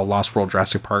there as well. Lost World,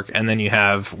 Jurassic Park. And then you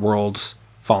have World's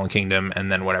Fallen Kingdom,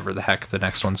 and then whatever the heck the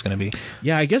next one's going to be.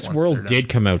 Yeah, I guess World did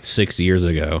come out 6 years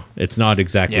ago. It's not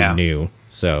exactly new,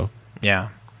 so yeah,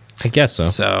 I guess so.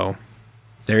 So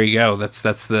there you go. That's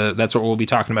what we'll be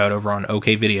talking about over on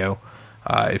OK Video.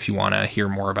 If you want to hear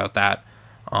more about that,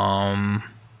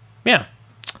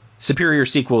 superior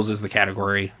sequels is the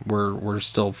category. We're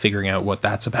still figuring out what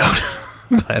that's about,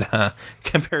 but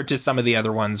compared to some of the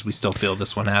other ones, we still feel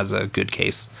this one has a good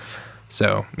case.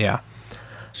 So yeah.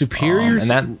 Superior and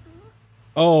that.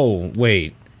 Oh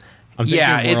wait.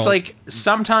 It's like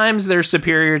sometimes they're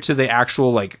superior to the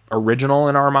actual like original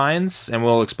in our minds, and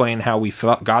we'll explain how we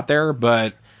got there.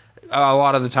 But a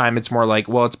lot of the time, it's more like,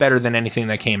 well, it's better than anything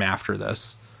that came after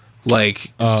this.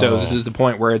 Like so to the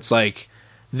point where it's like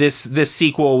this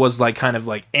sequel was like kind of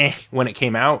like when it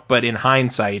came out, but in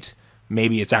hindsight,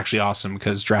 maybe it's actually awesome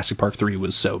because Jurassic Park 3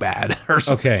 was so bad or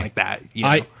something like that. You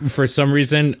know? For some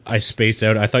reason, I spaced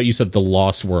out. I thought you said The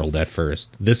Lost World at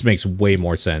first. This makes way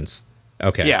more sense.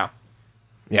 Okay. Yeah.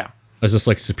 I was just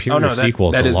like, superior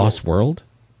sequel to Lost World?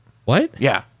 What?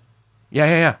 Yeah.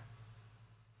 That's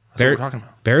what we're talking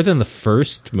about. Better than the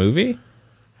first movie?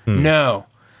 No,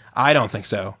 I don't think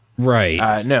so.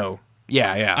 Right. No.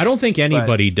 Yeah. I don't think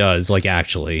anybody does, like,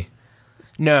 actually.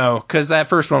 No, because that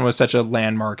first one was such a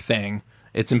landmark thing.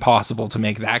 It's impossible to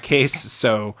make that case.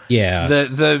 So yeah,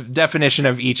 the definition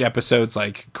of each episode's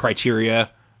like criteria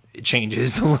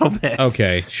changes a little bit.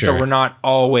 Okay, sure. So we're not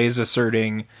always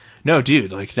asserting, no,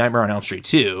 dude, like Nightmare on Elm Street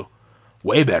 2,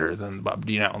 way better than,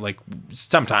 like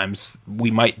sometimes we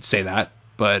might say that,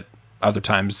 but other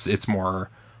times it's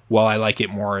more, well, I like it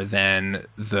more than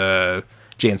the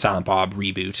Jay and Silent Bob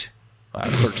reboot,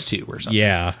 Clerks 2 or something.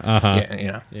 Yeah, Yeah, you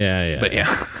know. Yeah.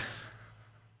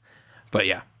 But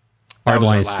yeah.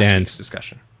 Hardline stance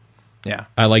discussion. Yeah.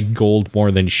 I like gold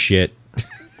more than shit.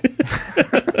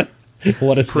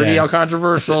 What a pretty sense.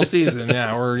 controversial season.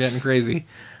 Yeah, we're getting crazy.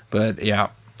 But yeah.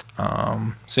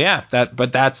 So yeah, that's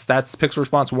Pixel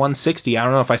Response 160. I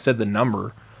don't know if I said the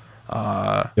number.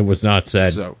 It was not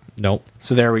said. So nope.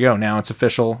 So there we go. Now it's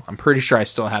official. I'm pretty sure I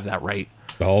still have that right.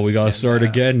 Oh, we gotta start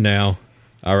again now.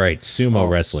 All right, sumo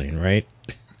wrestling, right?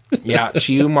 Yeah,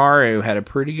 Chiyomaru had a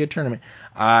pretty good tournament.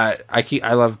 I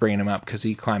love bringing him up because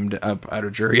he climbed up out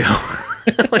of Jurio.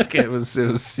 Like it was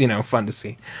fun to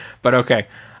see. But okay,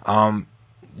 do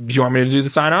you want me to do the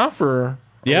sign off or?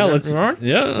 Let's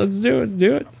do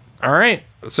it. All right.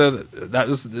 So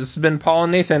this has been Paul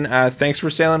and Nathan. Thanks for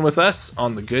sailing with us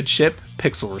on the good ship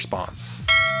Pixel Response.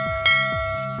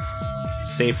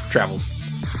 Safe travels.